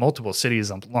mean, it's multiple cities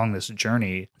along this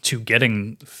journey to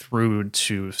getting through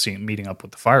to meeting up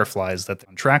with the Fireflies that they're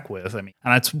on track with. I mean,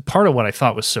 and that's part of what I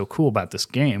thought was so cool about this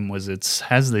game was it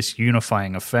has this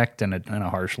unifying effect in a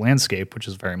harsh landscape, which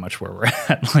is very much where we're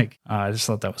at. Like, I just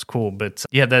thought that was cool. But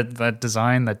yeah, that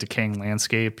design, that decaying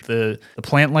landscape, the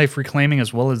plant life reclaiming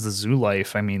as well as the zoo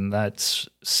life. I mean, that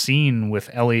scene with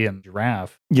Ellie and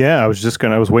Giraffe. Yeah, I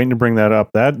was waiting to bring that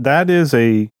up. That is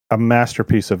a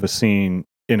masterpiece of a scene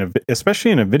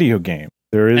especially in a video game.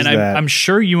 There is that. I'm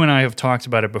sure you and I have talked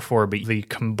about it before, but the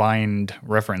combined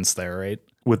reference there, right?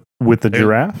 With the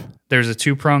giraffe? There's a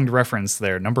two-pronged reference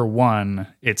there. Number one,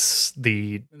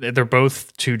 they're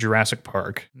both to Jurassic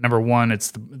Park. Number one,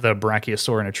 it's the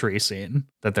brachiosaur in a tree scene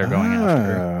that they're going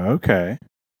after. Okay.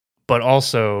 But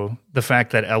also the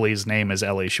fact that Ellie's name is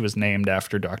Ellie. She was named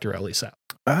after Dr. Ellie Sapp.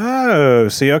 Oh,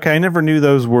 see, okay. I never knew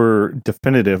those were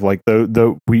definitive. Like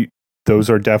those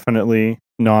are definitely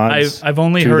nods. I've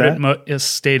only heard it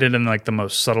stated in like the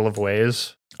most subtle of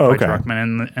ways. By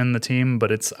Druckmann and the team,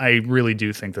 but I really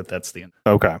do think that that's the end.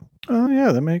 Okay. Oh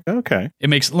yeah, It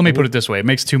makes. Let me put it this way: it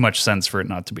makes too much sense for it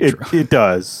not to be true. It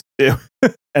does. And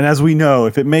as we know,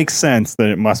 if it makes sense, then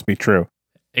it must be true.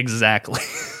 Exactly.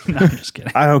 No, I'm just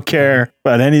kidding. I don't care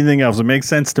about anything else. It makes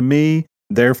sense to me.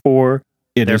 Therefore,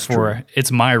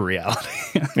 it's my reality.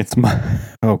 It's my.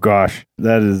 Oh gosh,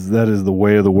 that is the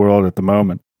way of the world at the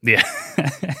moment. Yeah.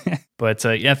 But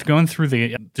going through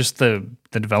the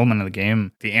development of the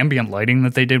game, the ambient lighting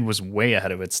that they did was way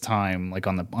ahead of its time. Like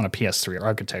on a PS3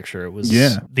 architecture, it was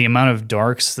the amount of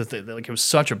darks that it was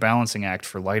such a balancing act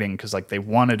for lighting because like they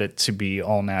wanted it to be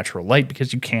all natural light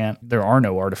because there are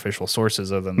no artificial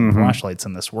sources other than flashlights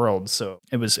in this world. So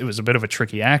it was a bit of a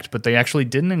tricky act, but they actually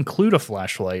didn't include a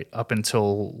flashlight up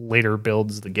until later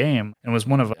builds of the game. And it was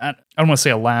one of I don't want to say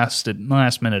a last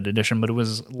minute addition, but it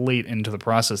was late into the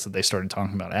process that they started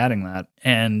talking about adding that.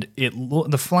 And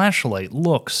the flashlight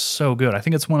looks so good. I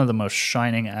think it's one of the most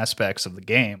shining aspects of the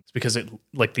game. It's because it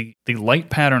like the light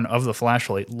pattern of the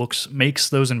flashlight makes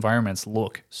those environments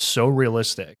look so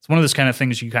realistic. It's one of those kind of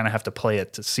things you kind of have to play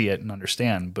it to see it and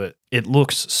understand, but it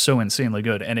looks so insanely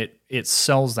good, and it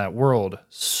sells that world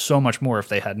so much more if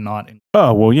they had not.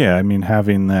 Oh well, yeah. I mean,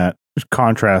 having that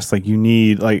contrast, like you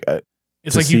need like.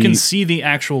 It's like you can see the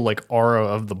actual like aura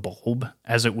of the bulb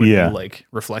as it would be like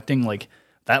reflecting. Like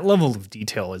that level of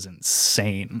detail is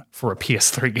insane for a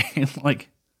PS3 game. Like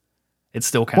it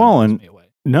still kind of blows me away.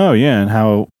 No, yeah, and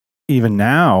how even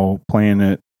now playing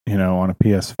it, on a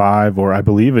PS5 or I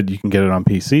believe you can get it on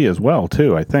PC as well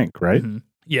too. I think, right? Mm-hmm.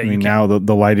 Yeah, I mean now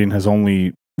the lighting has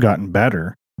only gotten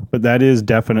better. But that is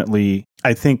definitely,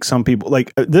 I think some people,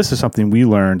 like, this is something we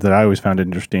learned that I always found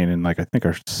interesting. And, like, I think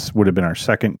would have been our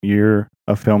second year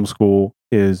of film school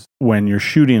is when you're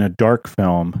shooting a dark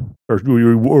film or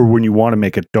when you want to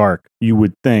make it dark, you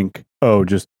would think, oh,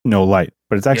 just no light.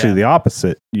 But it's actually the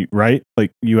opposite, right?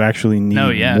 Like, you actually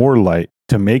need more light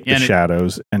to make the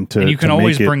shadows and you can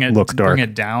always bring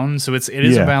it down. So it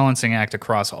is a balancing act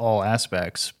across all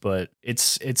aspects, but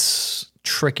it's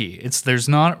tricky. There's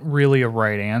not really a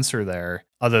right answer there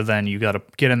other than you got to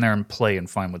get in there and play and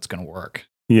find what's going to work.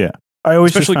 Yeah. I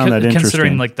always just found that interesting.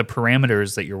 Considering like the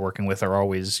parameters that you're working with are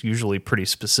always usually pretty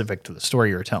specific to the story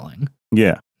you're telling.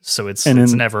 Yeah. So it's And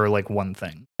in- never like one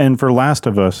thing. And for Last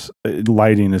of Us,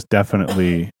 lighting is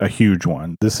definitely a huge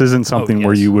one. This isn't something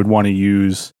where yes. you would want to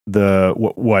use the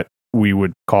what we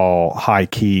would call high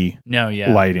key No,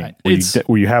 yeah. lighting,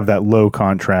 where you have that low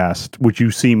contrast, which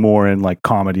you see more in like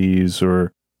comedies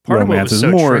or part of what romances.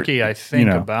 was so more, tricky, I think, you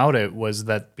know, about it was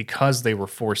that because they were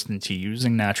forced into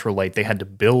using natural light, they had to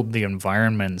build the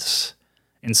environments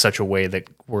in such a way that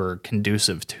were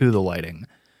conducive to the lighting.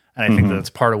 And I think that's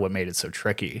part of what made it so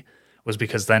tricky, was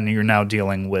because then you're now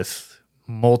dealing with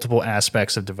multiple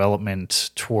aspects of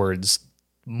development towards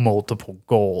multiple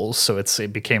goals. So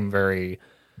it became very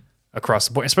across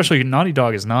the board. Especially Naughty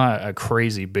Dog is not a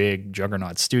crazy big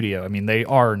juggernaut studio. I mean, they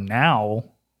are now,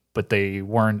 but they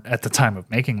weren't at the time of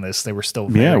making this. They were still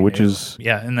very new.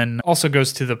 And then also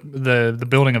goes to the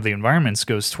building of the environments,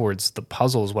 goes towards the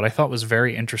puzzles. What I thought was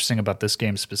very interesting about this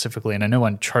game specifically, and I know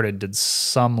Uncharted did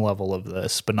some level of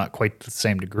this, but not quite to the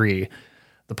same degree.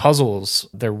 The puzzles,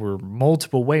 there were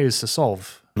multiple ways to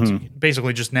solve. It's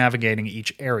basically just navigating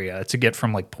each area to get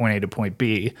from like point A to point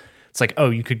B. It's like, oh,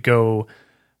 you could go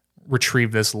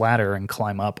retrieve this ladder and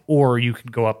climb up, or you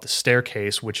could go up the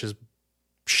staircase, which is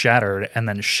shattered, and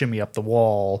then shimmy up the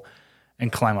wall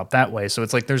and climb up that way. So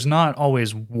it's like there's not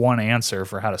always one answer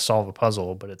for how to solve a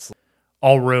puzzle, but it's like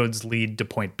all roads lead to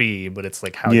point B, but it's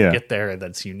like how you get there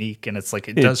that's unique. And it's like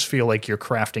it does feel like you're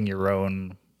crafting your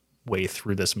own way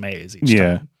through this maze each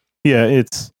time. Yeah,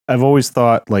 I've always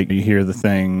thought, like, you hear the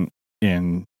thing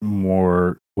in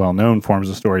more well-known forms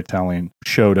of storytelling,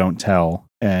 show, don't tell.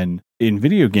 And in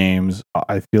video games,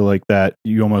 I feel like that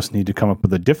you almost need to come up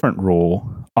with a different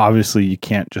rule. Obviously, you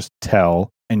can't just tell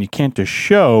and you can't just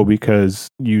show, because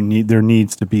there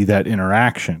needs to be that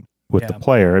interaction with the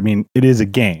player. I mean, it is a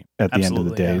game at the end of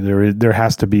the day. There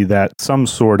has to be that some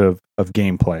sort of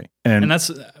gameplay. And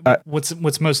that's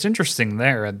what's most interesting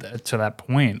there to that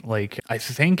point. Like, I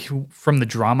think from the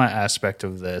drama aspect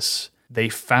of this, they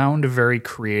found very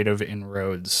creative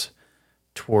inroads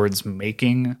towards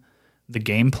making the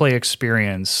gameplay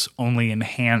experience only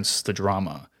enhance the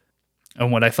drama.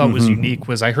 And what I thought was unique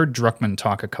was I heard Druckmann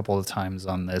talk a couple of times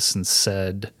on this and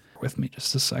said, with me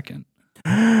just a second.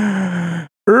 I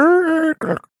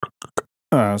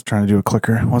was trying to do a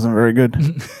clicker. It wasn't very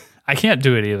good. I can't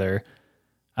do it either.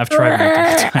 I've tried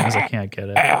multiple times. I can't get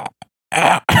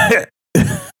it.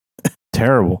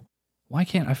 Terrible. Why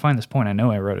can't I find this point? I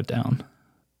know I wrote it down.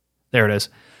 There it is.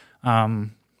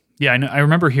 Yeah, I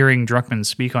remember hearing Druckmann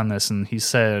speak on this, and he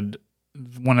said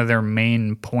one of their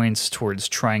main points towards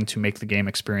trying to make the game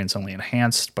experience only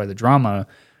enhanced by the drama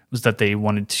was that they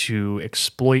wanted to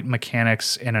exploit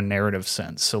mechanics in a narrative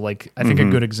sense. So, like, I think a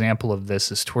good example of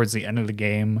this is towards the end of the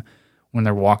game when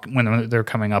they're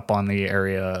coming up on the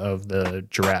area of the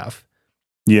giraffe.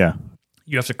 Yeah.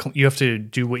 You have to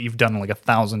do what you've done like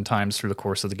 1,000 times through the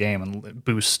course of the game and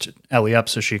boost Ellie up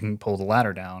so she can pull the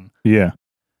ladder down. Yeah.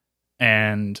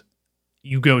 And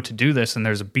you go to do this, and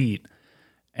there's a beat,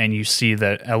 and you see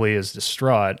that Ellie is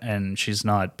distraught and she's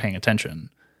not paying attention.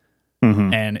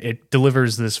 And it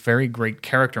delivers this very great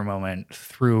character moment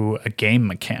through a game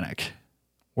mechanic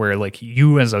where, like,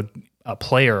 you as a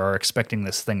player are expecting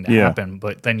this thing to happen,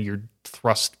 but then you're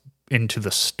thrust into the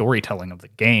storytelling of the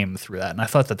game through that. And I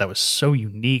thought that was so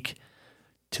unique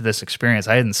to this experience.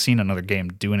 I hadn't seen another game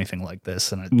do anything like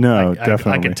this. And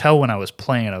definitely. I could tell when I was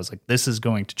playing it, I was like, this is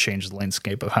going to change the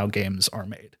landscape of how games are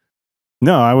made.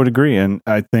 No, I would agree. And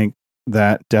I think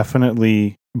that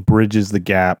definitely bridges the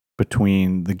gap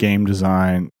between the game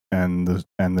design and the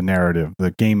narrative,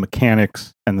 the game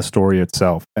mechanics and the story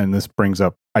itself. And this brings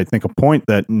up, I think, a point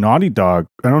that Naughty Dog,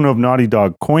 I don't know if Naughty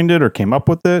Dog coined it or came up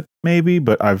with it, maybe,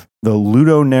 but the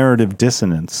ludonarrative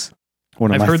dissonance.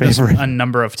 I've heard this a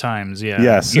number of times. Yeah.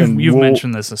 Yes. You've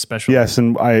mentioned this especially. Yes.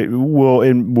 And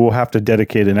we'll have to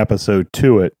dedicate an episode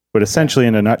to it. But essentially,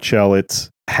 in a nutshell,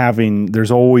 it's there's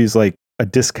always like a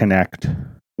disconnect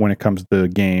when it comes to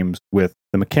games with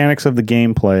the mechanics of the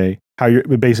gameplay, how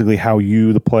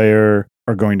you, the player,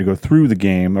 are going to go through the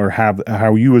game, or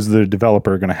how you as the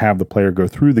developer are going to have the player go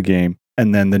through the game,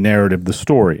 and then the narrative, the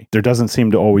story. There doesn't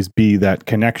seem to always be that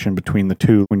connection between the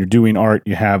two. When you're doing art,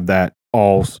 you have that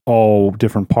all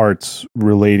different parts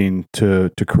relating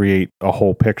to create a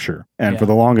whole picture. And for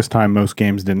the longest time, most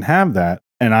games didn't have that.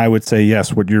 And I would say,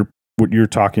 yes, what you're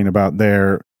talking about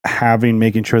there,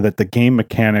 making sure that the game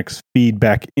mechanics feed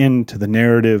back into the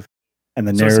narrative, and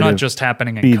the narrative it's not just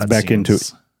happening in feeds back into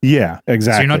it. Yeah,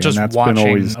 exactly. So you're not just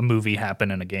watching a movie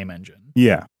happen in a game engine.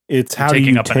 Yeah, it's how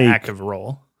taking you up an active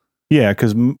role. Yeah,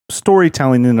 because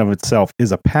storytelling in and of itself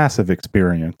is a passive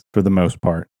experience for the most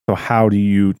part. So how do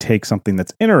you take something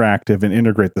that's interactive and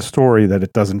integrate the story that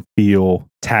it doesn't feel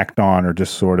tacked on or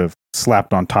just sort of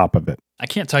slapped on top of it. I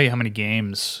can't tell you how many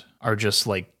games are just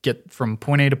like get from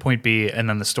point A to point B, and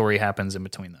then the story happens in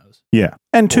between those. Yeah.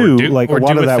 And two, like a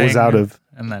lot of that was out of...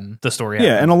 And then the story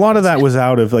Yeah, happens. and a lot of that was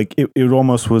out of like, it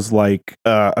almost was like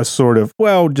a sort of,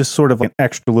 well, just sort of like an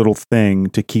extra little thing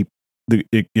to keep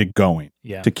it going.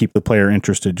 Yeah. To keep the player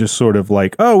interested. Just sort of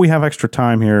like, oh, we have extra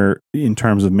time here in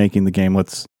terms of making the game.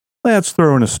 Let's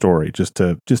throw in a story just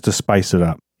to spice it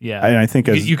up. Yeah. And I think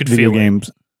as you could video feel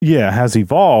games, has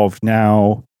evolved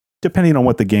now, depending on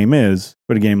what the game is,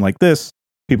 but a game like this,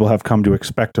 people have come to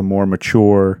expect a more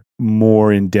mature,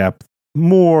 more in-depth,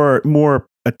 more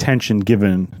attention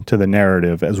given to the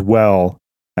narrative as well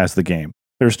as the game.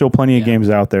 There's still plenty of games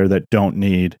out there that don't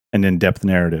need an in-depth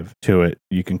narrative to it.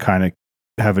 You can kind of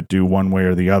have it do one way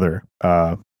or the other.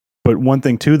 But one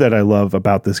thing too that I love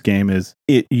about this game is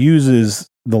it uses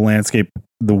the landscape,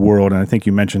 the world, and I think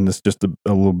you mentioned this just a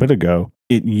little bit ago.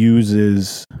 It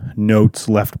uses notes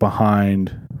left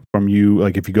behind from you,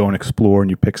 like if you go and explore and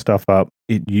you pick stuff up,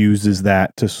 it uses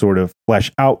that to sort of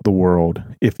flesh out the world.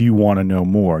 If you want to know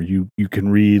more, you can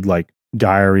read like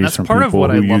diaries from people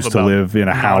who used to live in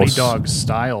a house. Naughty Dog's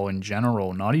style in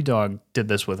general. Naughty Dog did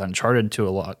this with Uncharted to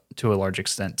a large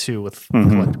extent too, with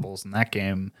collectibles in that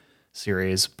game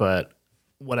series. But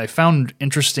what I found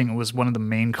interesting was one of the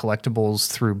main collectibles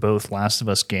through both Last of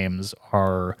Us games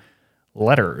are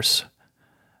letters.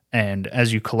 And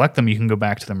as you collect them, you can go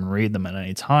back to them and read them at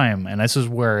any time. And this is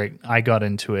where I got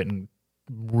into it and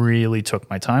really took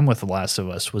my time with The Last of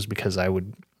Us, was because I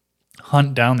would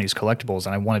hunt down these collectibles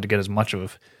and I wanted to get as much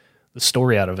of the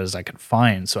story out of it as I could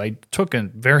find. So I took a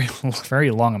very,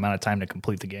 very long amount of time to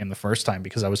complete the game the first time,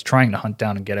 because I was trying to hunt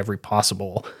down and get every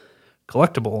possible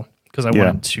collectible, because I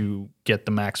wanted to get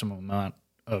the maximum amount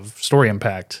of story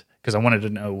impact, because I wanted to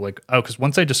know, like, because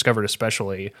once I discovered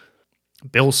especially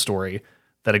Bill's story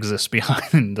that exists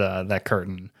behind that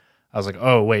curtain, I was like,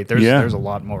 oh, wait, there's a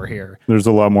lot more here. There's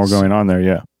a lot more going on there,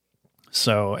 yeah.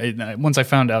 So once I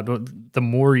found out, the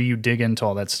more you dig into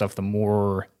all that stuff, the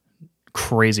more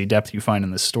crazy depth you find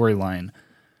in this storyline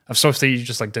of stuff that you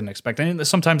just like didn't expect. And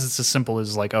sometimes it's as simple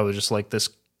as like, oh, just like this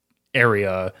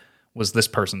area was this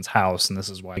person's house, and this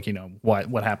is why,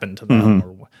 what happened to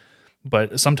them.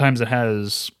 But sometimes it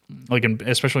has, like,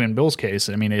 especially in Bill's case,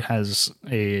 I mean, it has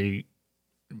a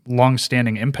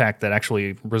long-standing impact that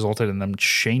actually resulted in them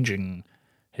changing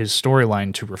his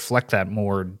storyline to reflect that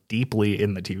more deeply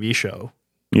in the TV show,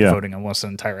 devoting almost an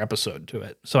entire episode to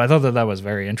it. So I thought that was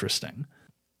very interesting.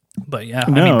 But yeah,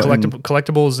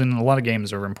 collectibles in a lot of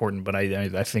games are important, but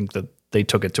I think that they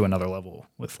took it to another level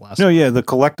with Last. No, yeah, the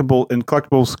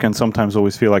collectibles can sometimes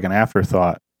always feel like an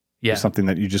afterthought. Yeah, something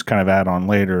that you just kind of add on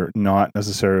later, not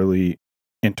necessarily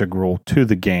integral to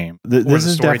the game. This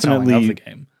is definitely of the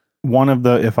game. One of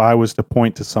the, if I was to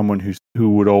point to someone who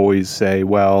would always say,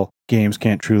 well, games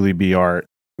can't truly be art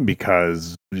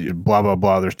because blah, blah,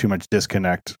 blah, there's too much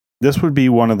disconnect. This would be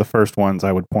one of the first ones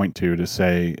I would point to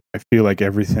say, I feel like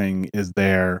everything is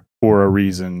there for a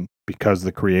reason because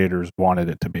the creators wanted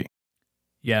it to be.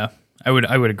 Yeah, I would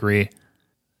agree.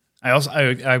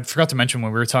 I forgot to mention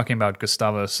when we were talking about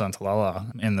Gustavo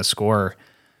Santaolalla in the score,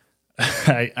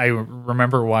 I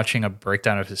remember watching a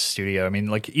breakdown of his studio. I mean,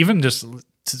 like, even just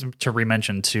to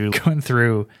re-mention too, going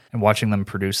through and watching them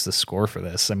produce the score for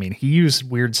this. I mean, he used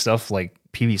weird stuff like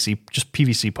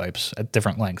PVC pipes at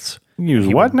different lengths.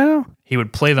 Now? He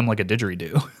would play them like a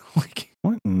didgeridoo. Like,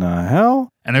 what in the hell?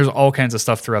 And there's all kinds of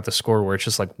stuff throughout the score where it's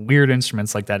just like weird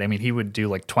instruments like that. I mean, he would do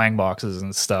like twang boxes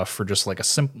and stuff for just like a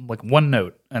simple, like one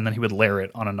note, and then he would layer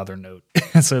it on another note.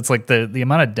 So it's like the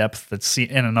amount of depth that's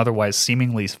in an otherwise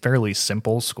seemingly fairly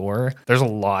simple score. There's a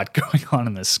lot going on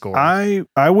in this score. I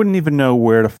wouldn't even know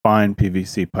where to find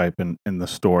PVC pipe in the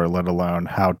store, let alone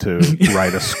how to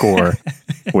write a score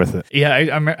with it. Yeah,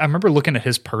 I remember looking at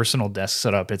his personal desk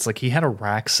setup. It's like he had a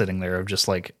rack sitting there of just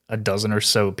like a dozen or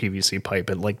so PVC pipe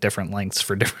at like different lengths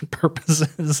for different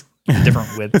purposes,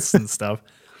 different widths and stuff.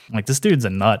 Like, this dude's a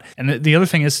nut. And the other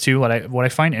thing is too, what I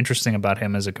find interesting about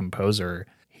him as a composer,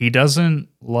 he doesn't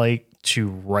like to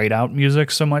write out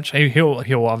music so much.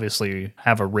 He'll obviously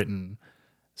have a written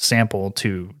sample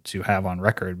to have on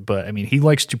record, but I mean, he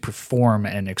likes to perform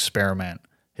and experiment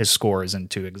his scores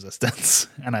into existence.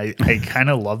 And I kind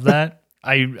of love that.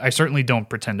 I certainly don't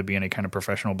pretend to be any kind of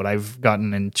professional, but I've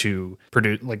gotten into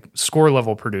score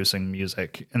level producing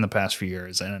music in the past few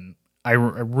years, and I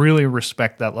really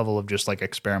respect that level of just like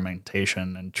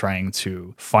experimentation and trying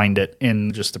to find it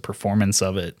in just the performance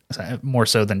of it, more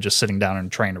so than just sitting down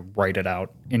and trying to write it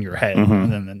out in your head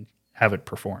and then have it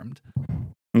performed.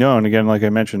 No, and again, like I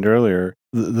mentioned earlier,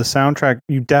 the soundtrack,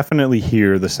 you definitely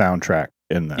hear the soundtrack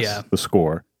in this, the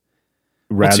score.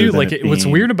 rather too, than like what's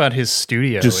weird about his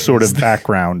studio just sort is of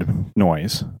background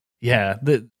noise. Yeah,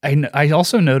 I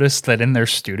also noticed that in their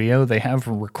studio they have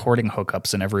recording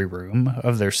hookups in every room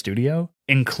of their studio,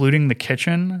 including the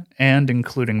kitchen and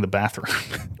including the bathroom.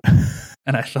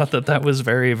 And I thought that was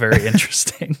very, very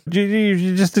interesting.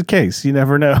 Just in case, you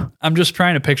never know. I'm just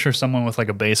trying to picture someone with like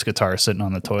a bass guitar sitting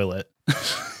on the toilet,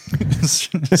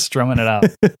 strumming it out.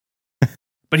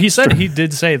 But he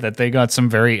did say that they got some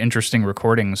very interesting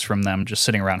recordings from them just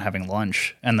sitting around having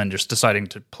lunch and then just deciding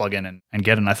to plug in and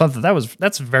get it. And I thought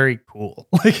that's very cool.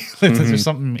 Like there's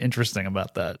something interesting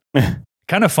about that.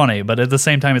 Kind of funny, but at the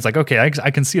same time, it's like, okay,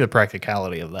 I can see the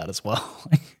practicality of that as well.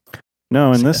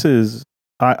 No, and this is,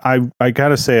 I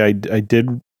gotta say, I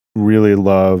did really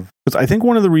love, because I think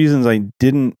one of the reasons I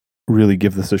didn't really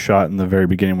give this a shot in the very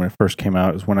beginning when it first came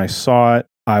out is when I saw it,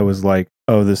 I was like,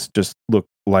 oh, this just looked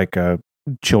like a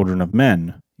Children of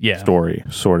Men story,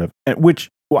 sort of. Which,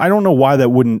 I don't know why that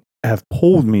wouldn't have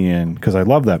pulled me in, because I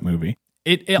love that movie.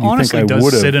 It honestly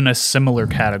does sit in a similar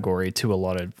category to a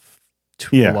lot of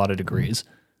degrees.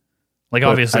 Like,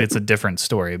 obviously, it's a different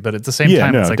story, but at the same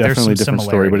time, it's like there's some different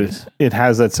story, but it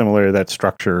has that similar, that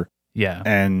structure. Yeah.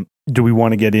 And do we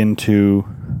want to get into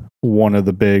one of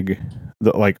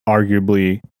like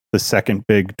arguably the second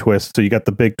big twist? So you got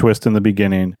the big twist in the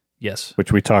beginning. Yes.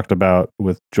 Which we talked about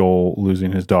with Joel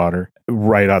losing his daughter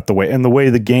right out the way. And the way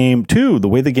the game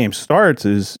starts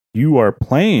is you are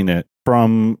playing it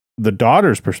from the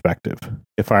daughter's perspective,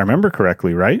 if I remember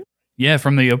correctly, right? Yeah,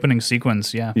 from the opening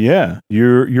sequence, yeah. Yeah,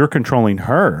 you're controlling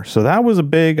her. So that was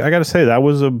I gotta say, that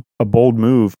was a bold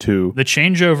move to... The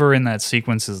changeover in that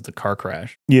sequence is the car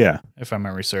crash. Yeah. If my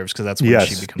memory serves, because that's when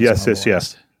she becomes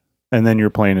Yes. And then you're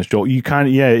playing as Joel. You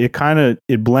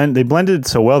they blended it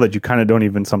so well that you kind of don't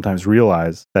even sometimes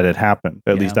realize that it happened.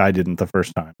 At least I didn't the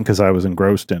first time, because I was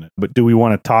engrossed in it. But do we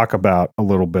want to talk about a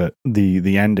little bit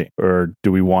the ending, or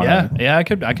do we want to? Yeah, I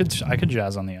could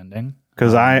jazz on the ending.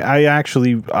 Because I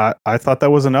actually thought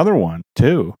that was another one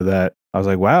too, that I was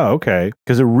like, wow, okay.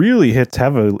 Because it really hits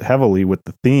heavily with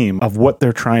the theme of what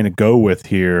they're trying to go with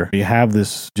here. You have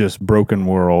this just broken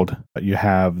world. You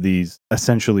have these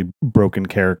essentially broken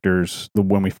characters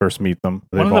when we first meet them.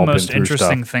 One of the most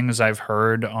interesting things I've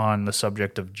heard on the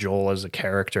subject of Joel as a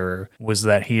character was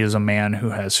that he is a man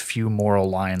who has few moral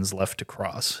lines left to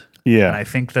cross. Yeah. And I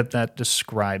think that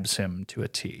describes him to a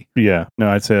T. Yeah. No,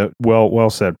 I'd say well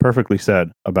said, perfectly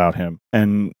said about him.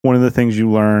 And one of the things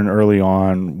you learn early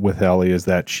on with Ellie is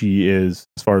that she is,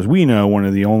 as far as we know, one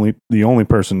of the only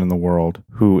person in the world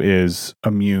who is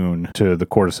immune to the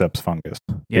cordyceps fungus.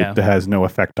 Yeah. It has no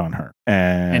effect on her.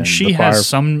 And she has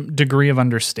some degree of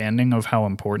understanding of how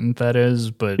important that is,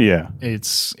 but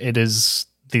it is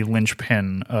the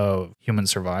linchpin of human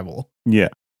survival. Yeah.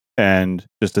 And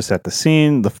just to set the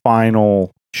scene, the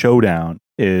final showdown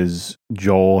is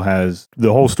Joel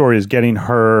the whole story is getting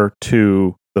her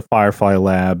to the Firefly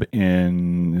lab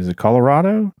is it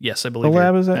Colorado? Yes, I believe the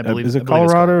lab is that. Is it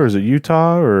Colorado or is it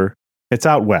Utah, or it's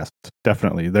out west?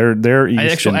 Definitely, they're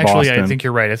east in Boston. Actually, I think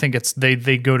you're right. I think it's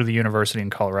they go to the university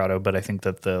in Colorado, but I think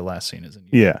that the last scene is in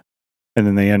Utah. Yeah. And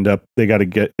then they got to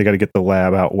get the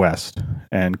lab out west.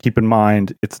 And keep in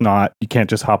mind, you can't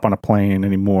just hop on a plane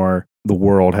anymore. The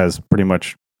world has pretty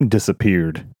much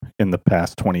disappeared in the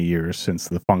past 20 years since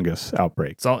the fungus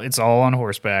outbreak. It's all on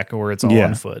horseback, or it's all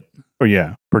on foot. Or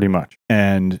pretty much.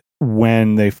 And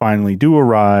when they finally do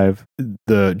arrive,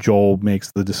 Joel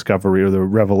makes the discovery, or the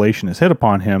revelation is hit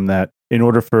upon him, that in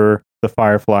order for the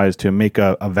Fireflies to make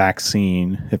a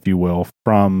vaccine, if you will,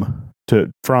 from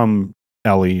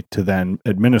Ellie to then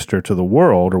administer to the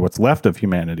world, or what's left of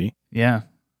humanity. Yeah.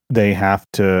 They have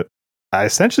to, I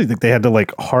essentially think they had to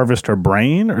like harvest her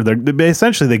brain, or they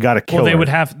got to kill her. Well, they would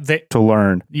have to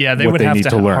learn. Yeah, they would have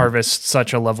to harvest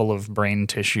such a level of brain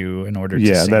tissue in order to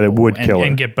that it would kill her.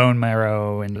 And get bone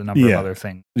marrow and a number of other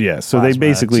things. Yeah, so they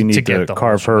basically need to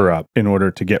carve her up in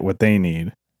order to get what they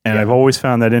need. And I've always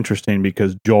found that interesting,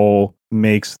 because Joel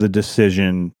makes the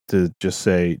decision to just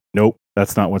say, nope,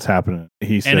 that's not what's happening.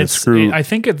 He says, screw. I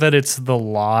think that it's the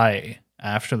lie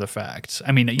after the fact.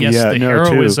 I mean, yes, the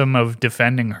heroism of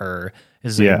defending her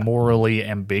is a morally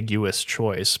ambiguous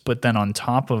choice. But then on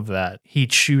top of that, he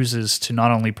chooses to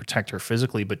not only protect her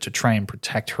physically, but to try and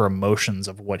protect her emotions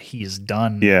of what he's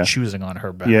done choosing on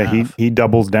her behalf. Yeah, he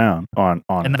doubles down on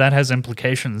and that has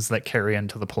implications that carry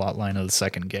into the plot line of the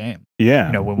second game. Yeah.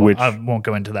 I won't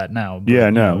go into that now.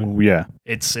 But,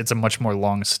 it's a much more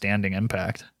long-standing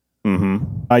impact.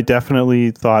 I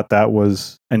definitely thought that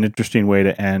was an interesting way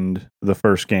to end the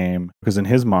first game, because in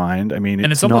his mind, I mean,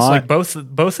 and it's almost like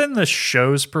both in the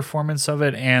show's performance of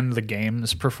it and the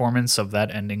game's performance of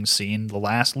that ending scene,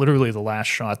 literally the last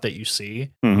shot that you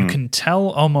see, you can tell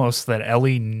almost that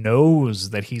Ellie knows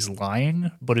that he's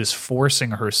lying, but is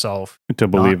forcing herself to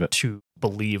believe it. To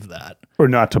believe that. Or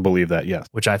not to believe that, yes.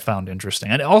 Which I found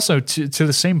interesting. And also to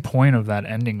the same point of that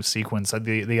ending sequence,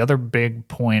 the other big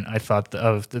point I thought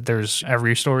of that there's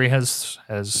every story has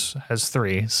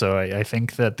three. So I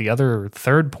think that the other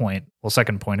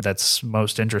second point that's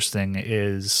most interesting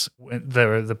is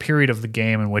the period of the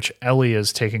game in which Ellie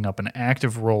is taking up an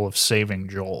active role of saving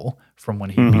Joel from when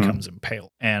he becomes impaled.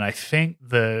 And I think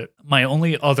my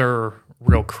only other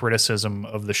real criticism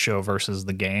of the show versus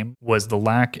the game was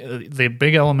the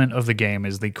big element of the game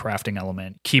is the crafting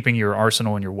element, keeping your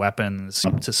arsenal and your weapons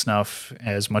up to snuff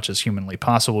as much as humanly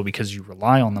possible, because you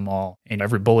rely on them all and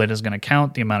every bullet is going to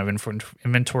count, the amount of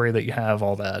inventory that you have,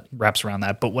 all that wraps around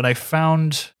that. But what I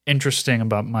found interesting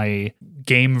about my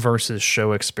game versus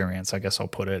show experience, I guess I'll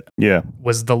put it,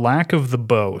 was the lack of the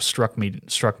bow struck me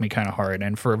kind of hard,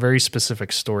 and for a very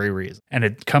specific story reason. And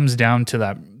it comes down to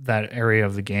that area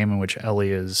of the game in which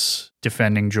Ellie is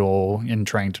defending Joel and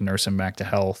trying to nurse him back to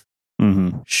health.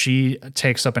 She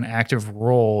takes up an active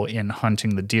role in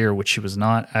hunting the deer, which she was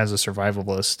not, as a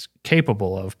survivalist,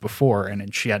 capable of before.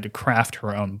 And she had to craft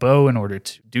her own bow in order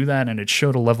to do that. And it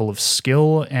showed a level of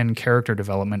skill and character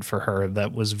development for her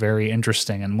that was very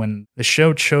interesting. And when the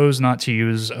show chose not to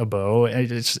use a bow,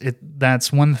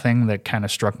 that's one thing that kind of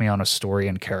struck me on a story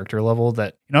and character level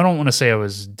that, I don't want to say I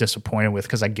was disappointed with,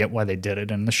 because I get why they did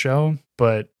it in the show,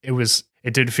 but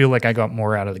it did feel like I got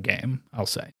more out of the game, I'll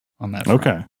say, on that front.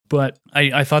 Okay. But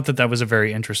I thought that was a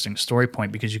very interesting story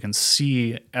point, because you can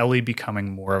see Ellie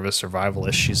becoming more of a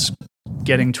survivalist. She's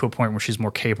getting to a point where she's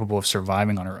more capable of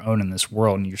surviving on her own in this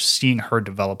world, and you're seeing her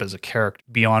develop as a character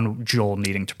beyond Joel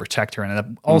needing to protect her. And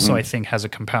that also, I think, has a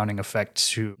compounding effect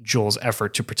to Joel's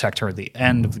effort to protect her at the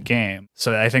end of the game.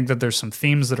 So I think that there's some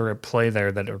themes that are at play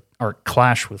there that are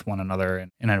clash with one another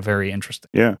in a very interesting.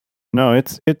 Yeah. No,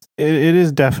 it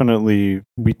is definitely,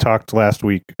 we talked last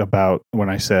week about when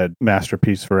I said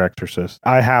masterpiece for Exorcist.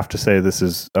 I have to say this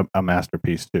is a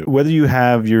masterpiece too. Whether you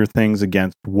have your things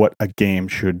against what a game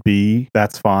should be,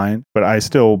 that's fine. But I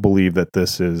still believe that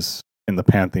this is in the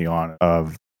pantheon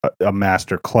of a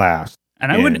master class.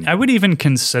 And I would even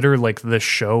consider like the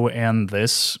show and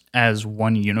this as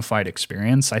one unified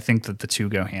experience. I think that the two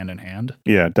go hand in hand.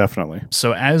 Yeah, definitely.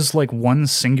 So as like one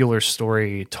singular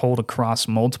story told across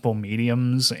multiple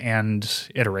mediums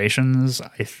and iterations,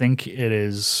 I think it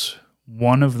is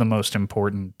one of the most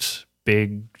important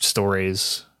big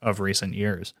stories of recent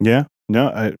years. Yeah.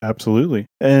 No, absolutely.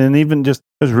 And even just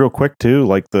real quick too,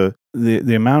 like the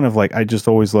amount of I just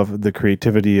always love the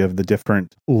creativity of the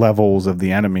different levels of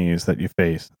the enemies that you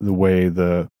face, the way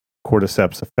the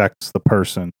cordyceps affects the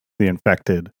person, the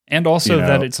infected. And also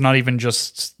that it's not even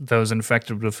just those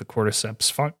infected with the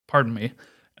cordyceps, pardon me,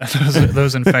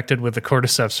 those infected with the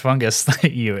cordyceps fungus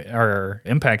that you are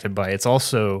impacted by. It's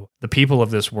also the people of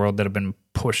this world that have been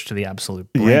pushed to the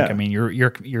absolute brink. Yeah. I mean,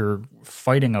 you're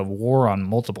fighting a war on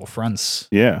multiple fronts.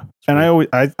 Yeah. And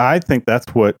I think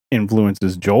that's what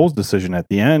influences Joel's decision at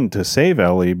the end to save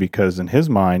Ellie, because in his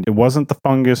mind, it wasn't the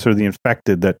fungus or the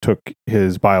infected that took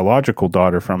his biological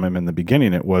daughter from him in the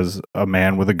beginning. It was a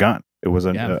man with a gun. It was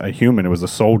a human. It was a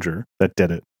soldier that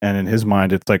did it. And in his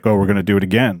mind, it's like, oh, we're going to do it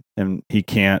again. And he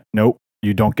can't. Nope.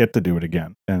 You don't get to do it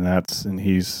again. And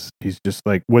he's just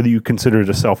like, whether you consider it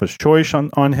a selfish choice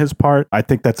on his part, I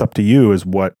think that's up to you, is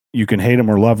what you can hate him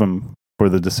or love him for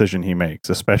the decision he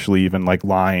makes, especially even like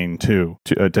lying to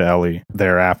Ellie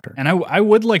thereafter. And I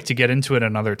would like to get into it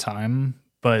another time,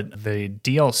 but the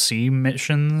DLC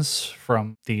missions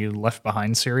from the Left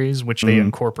Behind series, which they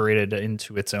incorporated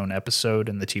into its own episode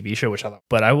in the TV show, which I thought,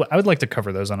 but I would like to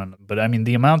cover those but I mean,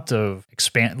 the amount of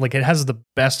it has the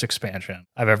best expansion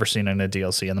I've ever seen in a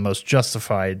DLC and the most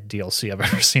justified DLC I've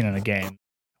ever seen in a game.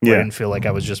 Yeah. I didn't feel like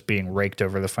I was just being raked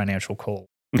over the financial coal.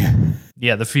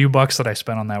 Yeah, the few bucks that I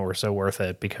spent on that were so worth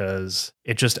it, because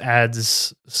it just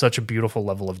adds such a beautiful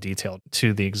level of detail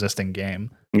to the existing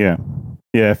game. Yeah.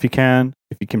 Yeah, if you can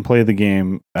play the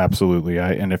game, absolutely.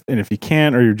 And if you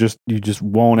can't, or you just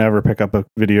won't ever pick up a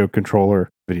video game controller.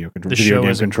 The show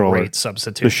is a great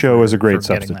substitute. The show is a great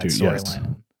substitute. Yes.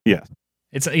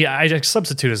 Yes.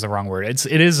 Substitute is the wrong word. It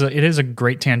is a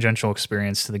great tangential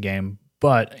experience to the game,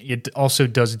 but it also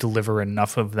does deliver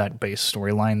enough of that base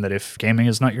storyline that if gaming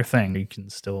is not your thing, you can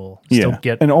still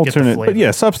get an alternate,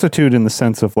 but substitute in the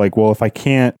sense of like, well, if I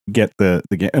can't get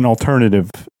an alternative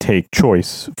take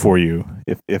choice for you,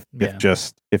 if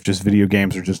just video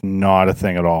games are just not a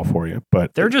thing at all for you,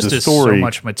 but there just is so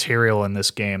much material in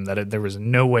this game that there was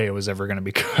no way it was ever going to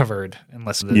be covered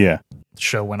unless the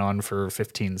show went on for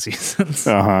 15 seasons.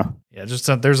 Yeah, just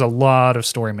there's a lot of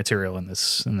story material in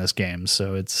this game,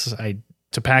 so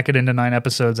to pack it into 9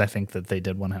 episodes, I think that they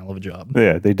did one hell of a job.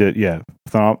 Yeah, they did. Yeah,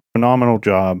 phenomenal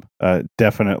job.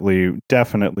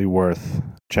 Definitely worth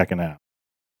checking out.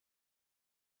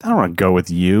 I don't want to go with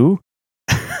you.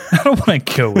 I don't want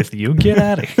to go with you. Get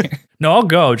out of here. No, I'll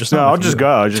go. I'll just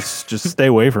go. Just stay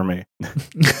away from me.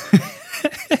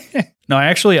 No, I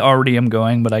actually already am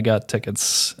going, but I got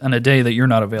tickets on a day that you're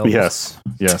not available. Yes,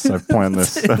 I've planned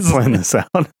this. I've planned this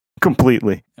out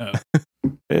completely. Oh.